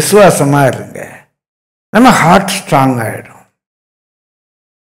 விசுவாசமா இருங்க. நம்ம ஹார்ட் ஸ்ட்ராங் ஆயிடும்.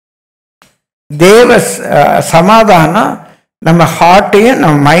 தேவ சமாதானம் நம்ம ஹார்ட்டையும்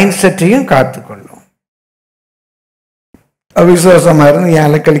நம்ம மைண்ட் செட்டையும் காத்துக்கொள்ளும். அவிசுவாசமா இருந்து ஏன்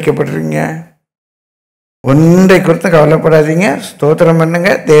அலக்கழிக்கப்படுறீங்க? ஒன்றை குறித்து கவலைப்படாதீங்க, ஸ்தோத்திரம் பண்ணுங்க,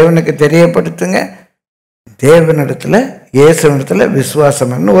 தேவனுக்கு தெரியப்படுத்துங்க, தேவனிடத்துல இயேசுவிடத்துல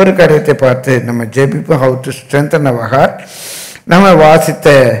விசுவாசம் பண்ணு. ஒரு காரியத்தை பார்த்து நம்ம ஜெபிப்போம். How to strengthen our heart. நம்ம வாசித்த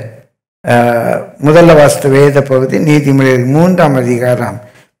முதல்ல வாசித்த வேத பகுதி நீதிமொழிகள் 3ஆம் அதிகாரம்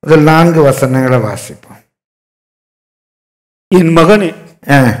முதல் 4 வசனங்களை வாசிப்போம். என் மகனே,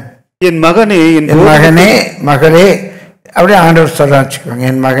 என் மகனே, என் மகனே, மகளே, அப்படியே ஆண்டவர் சொல்ல வச்சுக்கோங்க.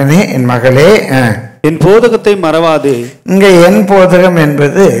 என் மகனே, என் மகளே, என் போதகத்தை மறவாதே. இங்க என் போதகம்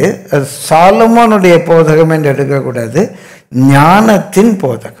என்பது சாலமோனுடைய போதகம் என்று எடுக்கக்கூடாது, ஞானத்தின்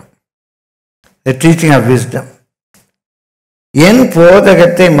போதகம், the teaching of wisdom. என்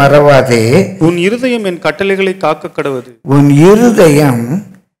போதகத்தை மறவாதே, உன் இருதயம் என் கட்டளைகளை காக்க கடவது. உன் இருதயம்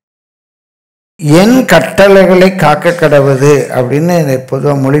என் கட்டளைகளை காக்க கடவுது அப்படின்னு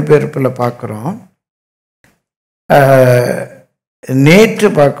பொதுவாக மொழிபெயர்ப்பில் பார்க்குறோம். நேற்று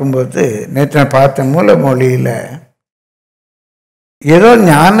பார்க்கும்போது, நேற்று நான் பார்த்த மூல மொழியில் ஏதோ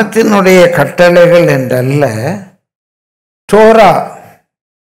ஞானத்தினுடைய கட்டளைகள் என்றல்ல, டோரா,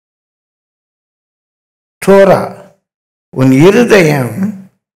 டோரா, உன் இருதயம்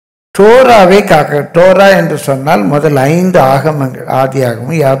டோராவை காக்க. டோரா என்று சொன்னால் முதல் 5 ஆகமங்கள்,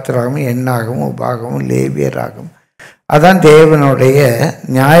 ஆதியாகமும், யாத்திராகமும், எண்ணாகமும், உபாகமும், லேவியராகமும். அதான் தேவனுடைய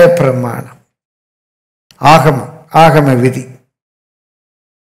நியாயப்பிரமாணம், ஆகமம், ஆகம விதி,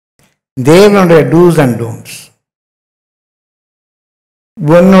 தேவனுடைய டூஸ் அண்ட் டோன்ட்ஸ்.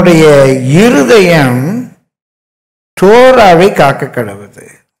 உன்னுடைய இருதயம் டோராவை காக்க கடவுது.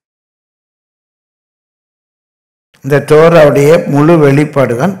 இந்த டோராவுடைய முழு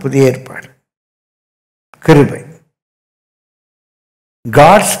வெளிப்பாடு தான் புதிய ஏற்பாடு, கிருபை,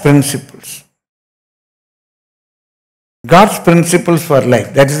 God's principles, God's principles for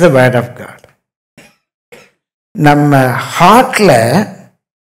life. That is the word of God. நம்ம ஹார்ட்ல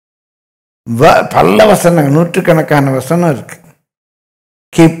பல வசனங்கள், நூற்றுக்கணக்கான வசனம் இருக்கு.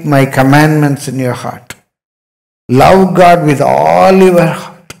 Keep my commandments in your heart, love God with all your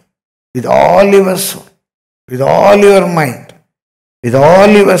heart, with all your soul, with all your mind, with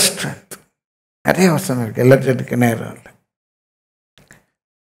all your strength. நிறைய வசனம் இருக்கு, எல்லாத்துக்கு நேரம் இல்லை.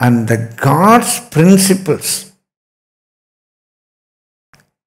 And the God's principles,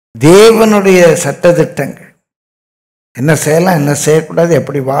 தேவனுடைய சட்டதிட்டங்கள், என்ன செய்யலாம், என்ன செய்யக்கூடாது,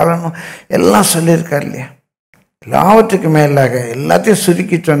 எப்படி வாழணும், எல்லாம் சொல்லியிருக்கார் இல்லையா? எல்லாவற்றுக்கு மேலாக எல்லாத்தையும்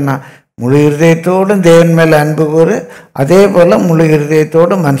சுருக்கி சொன்னா முழு இருதயத்தோடும் தேவன் மேல அன்பு கூறு, அதே போல முழு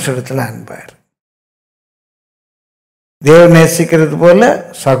இருதயத்தோடு மனுஷத்துல அன்பார். தேவன் நேசிக்கிறது போல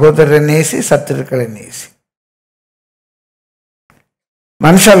சகோதர நேசி, சத்துருக்களை நேசி,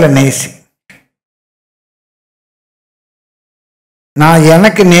 மனுஷால நேசி. நான்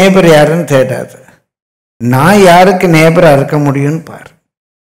எனக்கு நேபர் யாருன்னு தேடாது, நான் யாருக்கு நேபரா இருக்க முடியும்னு பாரு.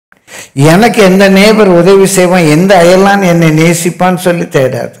 எனக்கு எந்த நேபர் உதவி செய்வான், எந்த அயலான் என்னை நேசிப்பான்னு சொல்லி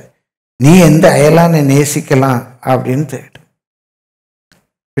தேடாது, நீ எந்த அயலானை நேசிக்கலாம் அப்படின்னு தேடு.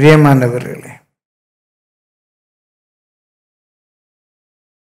 பிரியமானவர்களே,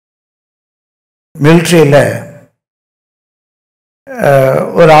 மிலிட்ரியில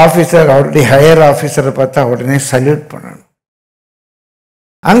ஒரு ஆஃபீஸர் அவருடைய ஹையர் ஆஃபீஸரை பார்த்தா உடனே சல்யூட் பண்ணணும்.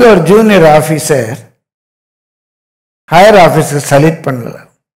 அங்கே ஒரு junior officer higher officer salute பண்ணல.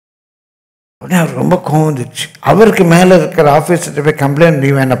 உடனே அவர் ரொம்ப கோவம் வந்துச்சு. அவருக்கு மேலே இருக்கிற ஆஃபீஸர்கிட்ட போய் கம்ப்ளைண்ட்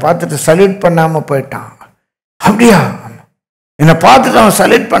பண்ணி, என்னை பார்த்துட்டு சல்யூட் பண்ணாமல் போயிட்டான். அப்படியா, என்னை பார்த்துட்டு அவன்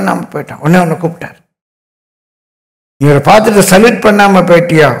சல்யூட் பண்ணாமல் போயிட்டான். உடனே அவனை கூப்பிட்டார். இவரை பார்த்துட்டு சல்யூட் பண்ணாமல்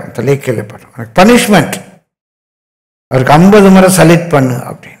போயிட்டியா, தலை கேள்விப்பட்டோம், எனக்கு பனிஷ்மெண்ட், அவருக்கு 50 முறை சல்யூட் பண்ணு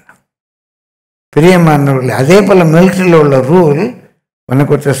அப்படின்னா. பிரியமானவர்களே, அதே போல் மிலிட்ரியில் உள்ள ரூல்,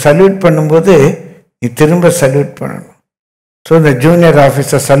 உனக்கு ஒருத்தர் சல்யூட் பண்ணும்போது நீ திரும்ப சல்யூட் பண்ணணும். ஸோ இந்த ஜூனியர்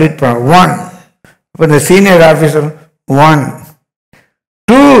ஆஃபீஸர் சல்யூட் பண்ண 1, இப்போ இந்த சீனியர் ஆஃபீஸர் 1,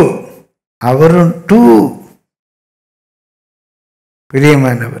 2, அவரும் 2.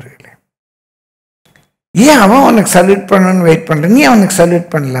 பிரியமானவர்களே, ஏன் அவன் உனக்கு சல்யூட் பண்ணணும்னு வெயிட் பண்ற? நீ அவனுக்கு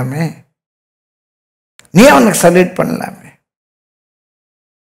சல்யூட் பண்ணலாமே, நீ அவனுக்கு சல்யூட் பண்ணலாமே.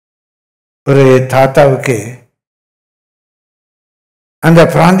 ஒரு தாத்தாவுக்கு அந்த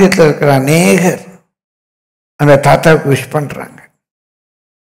பிராந்தியத்தில் இருக்கிற அநேகர் அந்த தாத்தாவுக்கு விஷ் பண்றாங்க.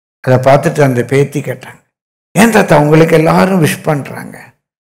 அதை பார்த்துட்டு அந்த பேத்தி கேட்டாங்க, ஏன் தாத்தா உங்களுக்கு எல்லாரும் விஷ் பண்றாங்க?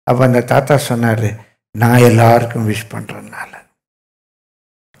 அப்ப அந்த தாத்தா சொன்னாரு, நான் எல்லாருக்கும் விஷ் பண்றதுனால,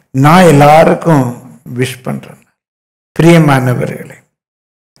 நான் எல்லாருக்கும் விஷ் பண்றேன். பிரியமானவர்களே,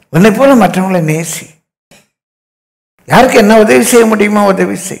 உன்னை போல மற்றவங்களை நேசி. யாருக்கு என்ன உதவி செய்ய முடியுமோ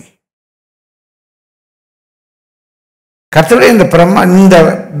உதவி செய். கர்த்தருடைய இந்த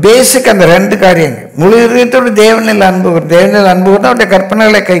பேசிக் அந்த 2 காரியங்கள், முழு இதயத்தோடு தேவனில் அன்பு கூர்ந்து, தேவனில் அன்பு கூர்ந்தா அவருடைய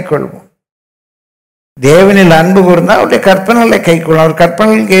கற்பனைகளை கை கொள்வோம். தேவனில் அன்பு கூர்ந்தா அவருடைய கற்பனைகளை கை கொள்ளும். அவர்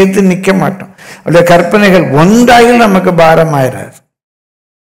கற்பனைகளுக்கு எதிர்த்து நிற்க மாட்டோம். அவருடைய கற்பனைகள் ஒன்றாயில் நமக்கு பாரம் ஆயிடாது.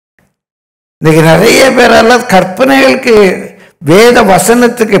 இன்னைக்கு நிறைய பேரால கற்பனைகளுக்கு, வேத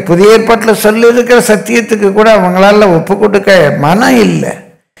வசனத்துக்கு, புதிய ஏற்பாட்டில் சொல்லி இருக்கிற சத்தியத்துக்கு கூட அவங்களால ஒப்பு கொடுக்க மனம் இல்லை.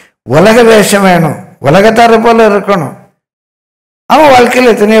 உலக வேஷம் வேணும், உலகத்தார போல இருக்கணும். அவன்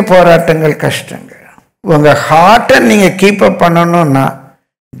வாழ்க்கையில் எத்தனையோ போராட்டங்கள், கஷ்டங்கள். உங்க ஹார்ட்டை நீங்க கீப் அப் பண்ணணும்னா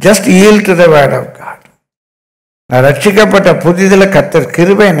just yield to the word of God. நான் ரட்சிக்கப்பட்ட புதிதில் கர்த்தர்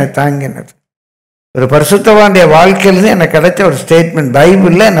கிருபை என்னை தாங்கினது. ஒரு பரிசுத்தவானுடைய வாழ்க்கையிலிருந்து எனக்கு கிடைச்ச ஒரு ஸ்டேட்மெண்ட்,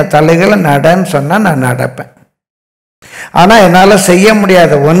 பைபிளில் என்னை தலைகளை நடன்னு சொன்னால் நான் நடப்பேன். ஆனால் என்னால் செய்ய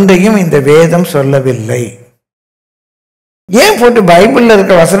முடியாத ஒன்றையும் இந்த வேதம் சொல்லவில்லை. ஏன் போட்டு பைபிளில்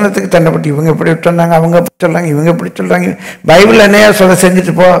இருக்க வசனத்துக்கு தண்டப்பட்டு இவங்க இப்படி சொன்னாங்க, அவங்க அப்படி சொல்லாங்க, இவங்க இப்படி சொல்கிறாங்க, பைபிள் என்னையா சொல்ல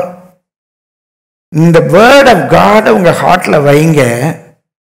செஞ்சுட்டு போ. இந்த வேர்ட் ஆஃப் காடை உங்கள் ஹார்ட்டில் வைங்க.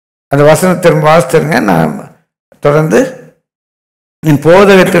 அந்த வசனத்தை வாசித்துருங்க. நான் தொடர்ந்து என்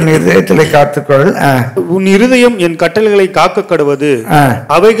போதகத்தின் இருதயத்திலே காத்துக்கொள், உன் இருதயம் என் கட்டளைகளை காக்க கடவது,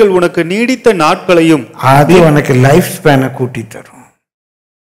 அவைகள் உனக்கு நீடித்த நாட்களையும், அது உனக்கு லைஃப் ஸ்பேனை கூட்டி தரும்.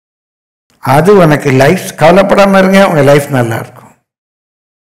 அது உனக்கு லைஃப், கவலைப்படாம இருங்க, உங்க லைஃப் நல்லா இருக்கும்.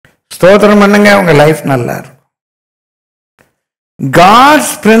 ஸ்தோத்திரம் பண்ணுங்க, உங்க லைஃப் நல்லா இருக்கும்.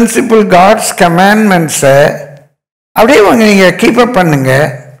 காட்ஸ் பிரின்சிபிள், காட்ஸ் கமாண்ட்மெண்ட்ஸை அப்படியே நீங்க கீப் அப் பண்ணுங்க,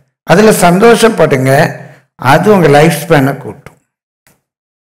 அதுல சந்தோஷப்படுங்க. அது உங்க லைஃப் ஸ்பேனை கூட்டும்.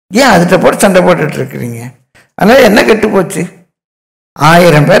 ஏன் அதுகிட்ட போட்டு சண்டை போட்டுட்டு இருக்கிறீங்க? அதனால என்ன கெட்டு போச்சு?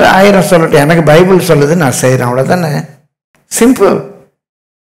 1000 பேர் 1000 சொல்லட்டும், எனக்கு பைபிள் சொல்லுது, நான் செய்யறேன், அவ்வளவுதானே. Simple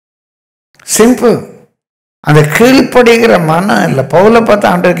simple. அந்த கீழ்ப்படுகிற மனம் இல்லை. பவுலை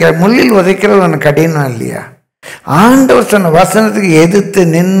பார்த்தா ஆண்டவர் முள்ளில் உதைக்கிறது உனக்கு கடினம் இல்லையா? ஆண்டவர் சொன்ன வசனத்துக்கு எதிர்த்து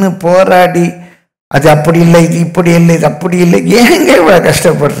நின்று போராடி, அது அப்படி இல்லை, இது இப்படி இல்லை, இது அப்படி இல்லை, ஏங்க இவ்வளவு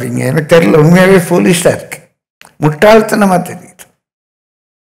கஷ்டப்படுறீங்க? எனக்கு தெரியல, உண்மையாவே ஃபூலிஷா இருக்கு, முட்டாள்தனமா தெரியுது.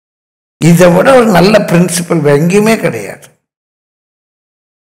 இதை விட ஒரு நல்ல பிரின்சிபல் எங்கேயுமே கிடையாது.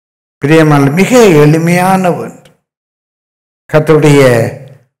 பிரியமான மிக எளிமையான ஒன்று, கர்த்தருடைய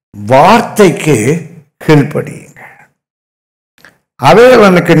வார்த்தைக்கு கீழ்ப்படியுங்க. அவைகள்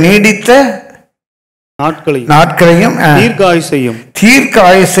எனக்கு நீடித்த நாட்களையும்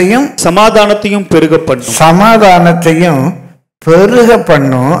தீர்க்காயுசையும் சமாதானத்தையும் பெருக பண்ணும். சமாதானத்தையும் பெருக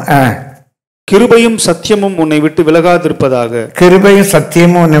பண்ணும். கிருபையும் சத்தியமும் உன்னை விட்டு விலகாதிருப்பதாக. கிருபையும்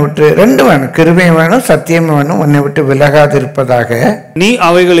சத்தியமும் உன்னை விட்டு, ரெண்டு வேணும், கிருபையும் வேணும் சத்தியமும் வேணும், உன்னை விட்டு விலகாதிருப்பதாக. நீ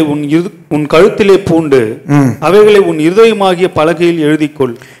அவைகளை உன் கழுத்திலே பூண்டு அவைகளை உன் இருதயமாகிய பலகையில்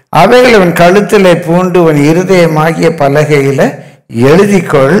எழுதிக்கொள். அவைகளை உன் கழுத்திலே பூண்டு உன் இருதயமாகிய பலகையில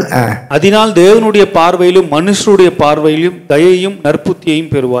எழுதிக்கொள். அதனால் தேவனுடைய பார்வையிலும் மனுஷருடைய பார்வையிலும் தயையும்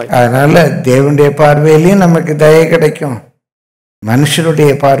நற்புத்தியையும் பெறுவாய். அதனால தேவனுடைய பார்வையிலையும் நமக்கு தயை கிடைக்கும்,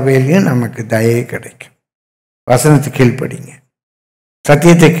 மனுஷருடைய பார்வையிலையும் நமக்கு தயை கிடைக்கும். வசனத்தை கீழ்ப்படிங்க,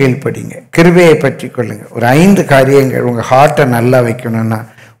 சத்தியத்தை கீழ்ப்படிங்க, கிருபையை பற்றி கொள்ளுங்க. ஒரு 5 காரியங்கள் உங்கள் ஹார்ட்டை நல்லா வைக்கணும்னா,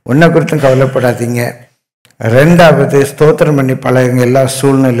 ஒன்றை குறித்தும் கவலைப்படாதீங்க. 2வது ஸ்தோத்திரம் பண்ணி பழகுங்க. எல்லா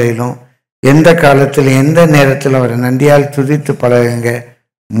சூழ்நிலையிலும், எந்த காலத்தில் எந்த நேரத்தில் அவரை நன்றியால் துதித்து பழகுங்க.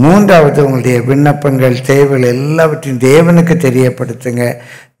 3வது உங்களுடைய விண்ணப்பங்கள் தேவைகள் எல்லாவற்றையும் தேவனுக்கு தெரியப்படுத்துங்க.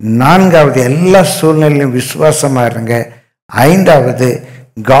 4வது எல்லா சூழ்நிலையிலும் விசுவாசமாக இருங்க. 5வது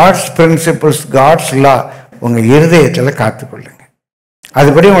காட்ஸ் பிரின்சிபிள்ஸ், காட்ஸ் லா உங்கள் இருதயத்தில் காத்துக்கொள்ளுங்க.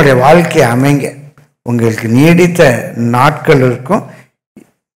 அதுபடி உங்களுடைய வாழ்க்கையை அமைங்க. உங்களுக்கு நீடித்த நாட்கள் இருக்கும்.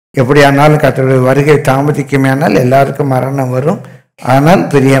 எப்படியானாலும் கர்த்தருடைய வருகை தாமதிக்குமேனால் எல்லாருக்கும் மரணம் வரும். ஆனால்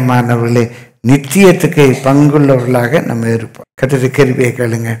பிரியமானவர்களே, நித்தியத்துக்கு பங்குள்ளவர்களாக நம்ம இருப்போம். கர்த்தருடைய கிருபையை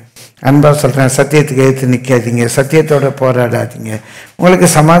கேளுங்க. அன்பா சொல்கிறேன், சத்தியத்துக்கு எதிர்த்து நிற்காதீங்க, சத்தியத்தோட போராடாதீங்க. உங்களுக்கு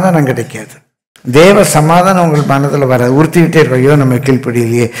சமாதானம் கிடைக்காது. தேவ சமாதானம் உங்கள் மனதில் வர உறுத்திக்கிட்டே இருக்கும். ஐயோ நம்ம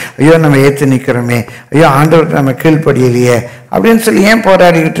கீழ்ப்படியிலையே, ஐயோ நம்ம ஏற்று நிற்கிறோமே, ஐயோ ஆண்டவருக்கு நம்ம கீழ்ப்படியிலையே அப்படின்னு சொல்லி ஏன்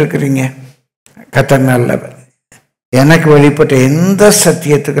போராடிக்கிட்டு இருக்கிறீங்க? கர்த்தர் நல்லவர். எனக்கு வெளிப்பட்ட எந்த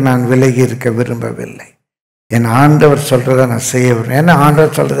சத்தியத்துக்கு நான் விலகி இருக்க விரும்பவில்லை. என் ஆண்டவர் சொல்றதை நான் செய்ய விரும்புகிறேன். ஏன்னா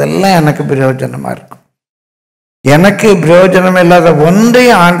ஆண்டவர் சொல்றதெல்லாம் எனக்கு பிரயோஜனமாக இருக்கும். எனக்கு பிரயோஜனம் இல்லாத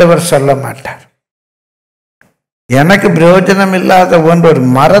ஒன்றையும் ஆண்டவர் சொல்ல மாட்டார். எனக்கு பிரயோஜனம் இல்லாத ஒன்று, ஒரு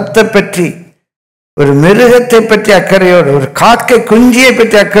மரத்தை பற்றி, ஒரு மிருகத்தை பற்றி அக்கறையோடு, ஒரு காக்கை குஞ்சியை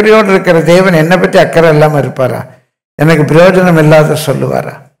பற்றி அக்கறையோடு இருக்கிற தேவன் என்னை பற்றி அக்கறை இல்லாமல் இருப்பாரா? எனக்கு பிரயோஜனம் இல்லாத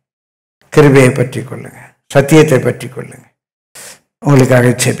சொல்லுவாரா? கிருபையை பற்றி கொள்ளுங்க, சத்தியத்தை பற்றி கொள்ளுங்க.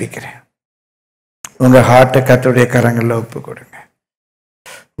 உங்களுக்காக ஜெபிக்கிறேன். உங்கள் ஹார்ட்டை கர்த்தருடைய கரங்களில் ஒப்பு கொடுங்க.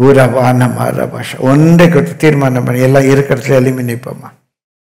 ஊரவான மாற பாஷா ஒன்றை கொடுத்து தீர்மானம் பண்ணி, எல்லாம் இருக்கிறதுல எளிமை நிற்போமா?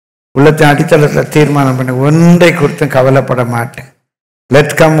 உள்ளத்தின் அடித்தளத்தில் தீர்மானம் பண்ணி, ஒன்றை குறித்தும் கவலைப்பட மாட்டேன்.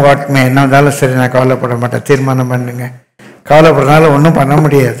 லெட் கம் வாட் மே, என்ன இருந்தாலும் சரி நான் கவலைப்பட மாட்டேன். தீர்மானம் பண்ணுங்க. கவலைப்படுறதுனால ஒன்றும் பண்ண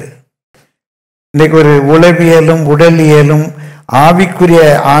முடியாது. இன்றைக்கு ஒரு உளவியலும் உடலியலும் ஆவிக்குரிய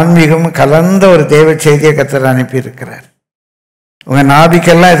ஆன்மீகமும் கலந்த ஒரு தேவ செய்தியை கர்த்தர் அனுப்பியிருக்கிறார். உங்கள்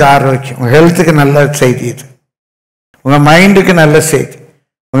நாபிக்கெல்லாம் இது ஆரோக்கியம், உங்கள் ஹெல்த்துக்கு நல்ல செய்தி, இது உங்கள் மைண்டுக்கு நல்ல செய்தி,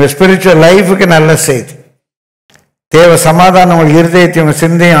 உங்கள் ஸ்பிரிச்சுவல் லைஃபுக்கு நல்ல செய்தி. தேவ சமாதானம் உங்கள் இருதயத்தையும் உங்கள்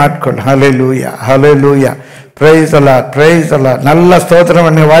சிந்தையும் ஆட்கொள்ளும். ஹல்லேலூயா, ஹல்லேலூயா, praise the Lord, praise the Lord. நல்ல ஸ்தோத்திரம்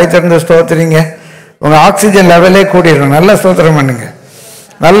பண்ணுங்க. வாய் திறந்து ஸ்தோத்திரிங்க. உங்கள் ஆக்சிஜன் லெவலே கூடிடும். நல்ல ஸ்தோத்திரம் பண்ணுங்க.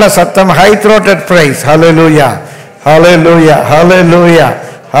 நல்ல சத்தம், high throated price. Hallelujah, hallelujah, hallelujah,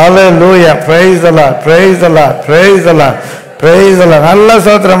 hallelujah, praise the Lord, praise the Lord, praise the Lord, praise the Lord. நல்ல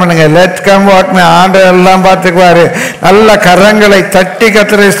ஸ்தோத்திரம் பண்ணுங்க. லெட் கம் வாட் மே, ஆண்டவர் எல்லாம் பார்த்துக்குவாரு. நல்ல கரங்களை தட்டி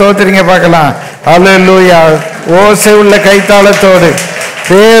கர்த்தரை ஸ்தோத்திரிங்க பார்க்கலாம். ஹல்லேலூயா. ஓசை உள்ள கைத்தாளத்தோடு,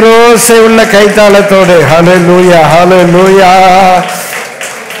 பேரோசை உள்ள கைத்தாளத்தோடு. ஹல்லேலூயா, ஹல்லேலூயா.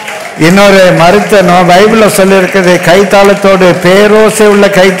 இன்னொரு மறுத்த பைபிளில் சொல்லியிருக்குது, கைத்தாளத்தோடு, பேரோசை உள்ள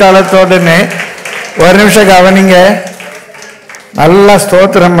கைத்தாளத்தோடுன்னு. ஒரு நிமிஷம் கவனிங்க. நல்லா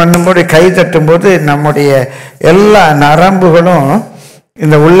ஸ்தோத்திரம் பண்ணும்போது, கை தட்டும்போது நம்முடைய எல்லா நரம்புகளும்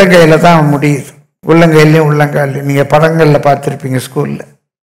இந்த உள்ளங்கையில் தான் முடியுது. உள்ளங்கையிலையும் உள்ளங்காலையும். நீங்கள் படங்களில் பார்த்துருப்பீங்க ஸ்கூலில்.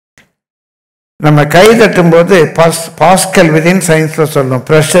 நம்ம கை தட்டும்போது பாஸ்கல் விதின் சயின்ஸில் சொல்லும்,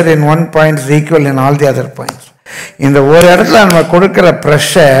 pressure in 1 point is equal in all the other points. இந்த ஒரு இடத்துல நம்ம கொடுக்குற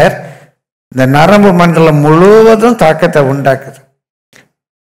ப்ரெஷர் இந்த நரம்பு மண்டலம் முழுவதும் தாக்கத்தை உண்டாக்குது.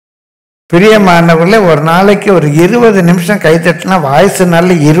 பிரியமானவர்களே, ஒரு நாளைக்கு ஒரு 20 நிமிஷம் கை தட்டினா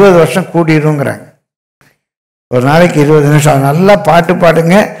வயசுனால 20 வருஷம் கூடிடுங்கிறாங்க. ஒரு நாளைக்கு 20 நிமிஷம் நல்லா பாட்டு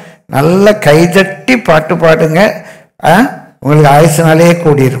பாடுங்க, நல்லா கை தட்டி பாட்டு பாடுங்க, உங்களுக்கு ஆயுசுனாலே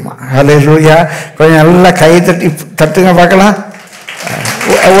கூடிடுமா. ஹல்லேலூயா. கொஞ்சம் நல்லா கை தட்டுங்க பார்க்கலாம்.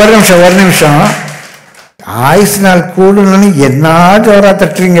 ஒரு நிமிஷம். ஆயுசு நாள் கூடணும்னு என்ன ஜோரா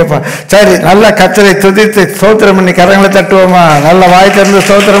தட்டுறீங்கப்பா. சரி, நல்லா கர்த்தரை துதித்து ஸ்தோத்திரம் பண்ணி கரங்களை தட்டுவோமா? நல்ல வாய் திறந்து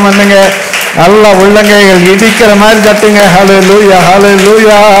ஸ்தோத்திரம் பண்ணுங்க. நல்ல உள்ளங்கைகள் இடிக்கிற மாதிரி தட்டுங்க. ஹல்லேலூயா,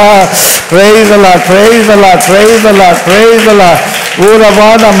 ஹல்லேலூயா. Praise the Lord, praise the Lord, praise the Lord, praise the Lord.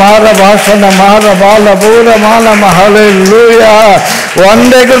 ஊரபாத மாற பாஷன மாற பால பூரமான. ஹல்லேலூயா.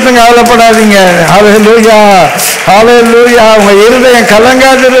 ஒன்றை குறித்து கவலைப்படாதீங்க. ஹல்லேலூயா, ஹல்லேலூயா. உங்க இருதயம்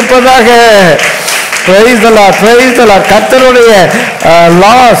கலங்காது இருப்பதாக. Praise the Lord, praise the Lord. கர்த்தருடைய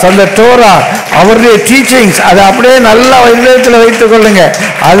லாஸ், அந்த டோரா அவருடைய டீச்சிங்ஸ் அதை அப்படியே நல்லா இதயத்தில் வைத்துக் கொள்ளுங்க.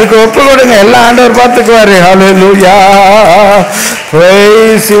 அதுக்கு ஒப்பு கொடுங்க. எல்லாம் ஆண்டவர் பார்த்துக்குவாரு. ஹல்லேலூயா,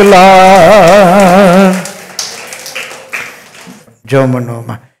 பிரைஸ் தி லார்ட். ஜெபம்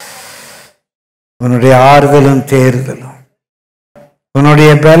பண்ணுவோமா? உன்னுடைய ஆறுதலும் தேறுதலும்,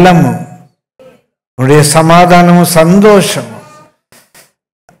 உன்னுடைய பலமும், உன்னுடைய சமாதானமும் சந்தோஷமும்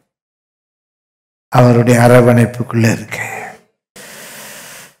அவருடைய அரவணைப்புக்குள்ள இருக்கு.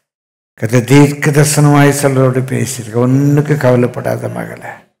 தீர்க்க தரிசனமாய் சொல்றோடு பேசியிருக்க. ஒன்னுக்கு கவலைப்படாத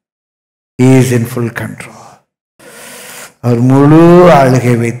மகளே. He is in full control. அவர் முழு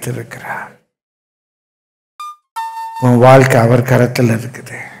ஆளுகை வைத்திருக்கிறார். உன் வாழ்க்கை அவர் கரத்தில்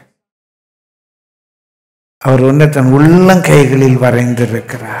இருக்குது. அவர் ஒன்றை தன் உள்ளங்கைகளில்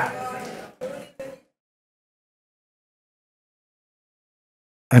வரைந்திருக்கிறார்.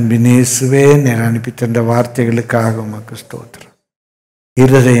 அன்பின் இயேசுவே, நீர் அனுப்பி தந்த வார்த்தைகளுக்காக உமக்கு ஸ்தோத்திரம்.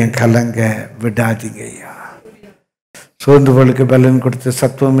 இருதயம் கலங்க விடாதீங்க ஐயா. சோர்ந்துகளுக்கு பலன் கொடுத்து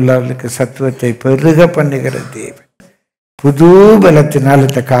சத்துவம் இல்லாதவர்களுக்கு சத்துவத்தை பெருக பண்ணுகிற தேவன் புது பலத்தினால்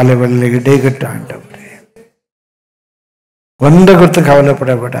இந்த காலை வேளையில் இடைகட்ட ஆண்டவரே, ஒன்றை கொடுத்து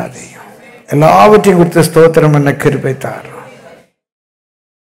கவலைப்பட விடாதீங்க. எல்லாவற்றையும் கொடுத்து ஸ்தோத்திரம் பண்ண கிருபை தாரும்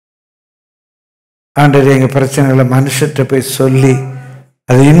ஆண்டவரே. எங்க பிரச்சனைகளை மனுஷத்தை போய் சொல்லி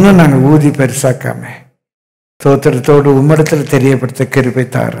அதை இன்னும் நாங்கள் ஊதி பெருசாக்காம ஸ்தோத்திரத்தோடு உம்மிடத்தில் தெரியப்படுத்த கிருபை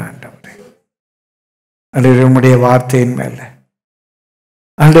தாரும் ஆண்டவரே. ஆண்டவரே, உம்முடைய வார்த்தையின் மேல,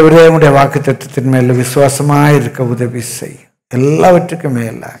 ஆண்டவரே, உம்முடைய வாக்கு தத்துவத்தின் மேல விசுவாசமாக இருக்க உதவி செய்யும். எல்லாவற்றுக்கும்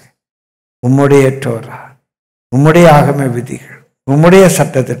மேலாக உம்முடைய டோரா, உம்முடைய ஆகம விதிகள், உம்முடைய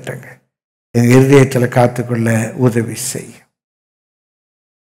சட்ட திட்டங்கள் எங்க இதயத்தில் காத்துக்கொள்ள உதவி செய்யும்.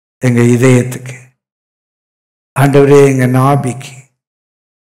 எங்க இதயத்துக்கு ஆண்டவரே, எங்க நாபிக்கு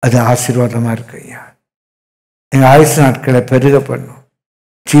அது ஆசீர்வாதமா இருக்கு ஐயா. எங்க ஆயுசு நாட்களை பெருக பண்ணும்.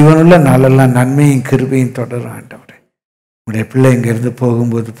 ஜீவனுள்ள நாளெல்லாம் நன்மையும் கிருபையும் தொடரும் ஆண்டவரே. உடைய பிள்ளை இங்கிருந்து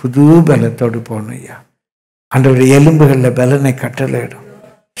போகும்போது புது பலத்தோடு போகணும் ஐயா. ஆண்டவருடைய எலும்புகளில் பலனை கட்டளையிடும்.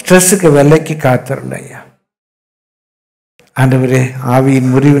 ஸ்ட்ரெஸ்ஸுக்கு விலைக்கு காத்துறல ஐயா. ஆண்டவரே,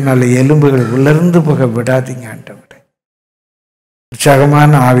 ஆவியின் முறிவினால எலும்புகள் உலர்ந்து போக விடாதீங்க ஆண்டவரே.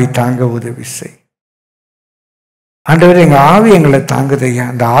 உற்சாகமான ஆவி தாங்க உதவி செய் ஆண்டவரே. எங்க ஆவி எங்களை தாங்குதையா.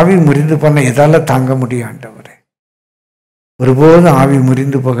 அந்த ஆவி முறிந்து போன எதால தாங்க முடியும் ஆண்டவரே. ஒருபோதும் ஆவி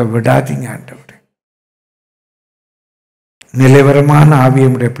முறிந்து போக விடாதீங்க ஆண்டவரே. நிலைவரமான ஆவி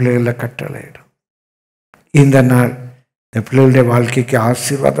நம்முடைய பிள்ளைகளை கட்டளையிடும். இந்த நாள் இந்த பிள்ளைகளுடைய வாழ்க்கைக்கு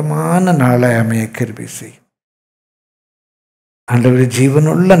ஆசீர்வாதமான நாளை அமைய கிருபை செய்யும் ஆண்டவரே.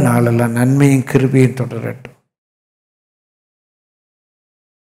 ஜீவனுள்ள நாளெல்லாம் நன்மையும் கிருபையும் தொடரட்டும்.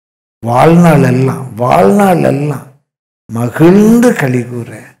 வாழ்நாள் எல்லாம் மகிழ்ந்து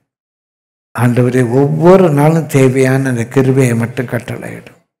களிகூற ஆண்டவரே, ஒவ்வொரு நாளும் தேவையான அந்த கிருபையை மட்டும்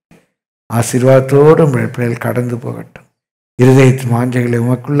கட்டளையிடும். ஆசீர்வாதத்தோடு உங்கள் பிள்ளைகள் கடந்து போகட்டும். இருதயத்தின் வாஞ்சைகளை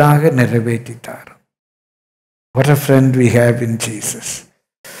உமக்குள்ளாக நிறைவேற்றித்தார். What a friend we have in Jesus.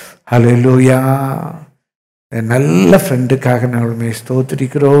 Hallelujah. நல்ல ஃப்ரெண்டுக்காக நாங்கள்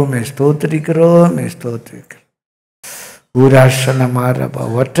ஸ்தோத்திரிக்கிறோம். Urashanamara,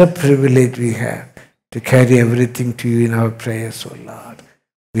 what a privilege we have to carry everything to you in our prayers, O Lord.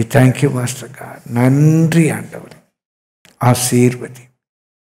 We thank you, Master God. நன்றி ஆண்டவரே. ஆசீர்வதி.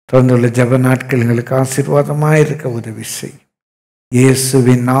 தொடர்ந்துள்ள ஜெப நாட்கள் எங்களுக்கு ஆசீர்வாதமாக இருக்க உதவி செய்யும்.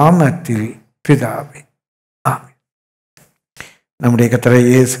 இயேசுவின் நாமத்தில் பிதாவே, ஆமென். நம்முடைய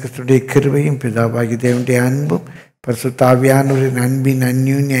கர்த்தராகிய இயேசு கிறிஸ்துவின் கிருபையும் பிதாவாகிய தேவனுடைய அன்பும் பரிசுத்த ஆவியானவரின் அன்பின்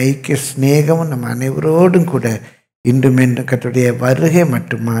அந்யோன்ய ஐக்கிய சிநேகமும் நம் அனைவரோடும் கூட இன்றும் என்றும் கர்த்தருடைய வருகை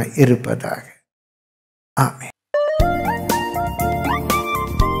மட்டுமா இருப்பதாக. ஆமென்.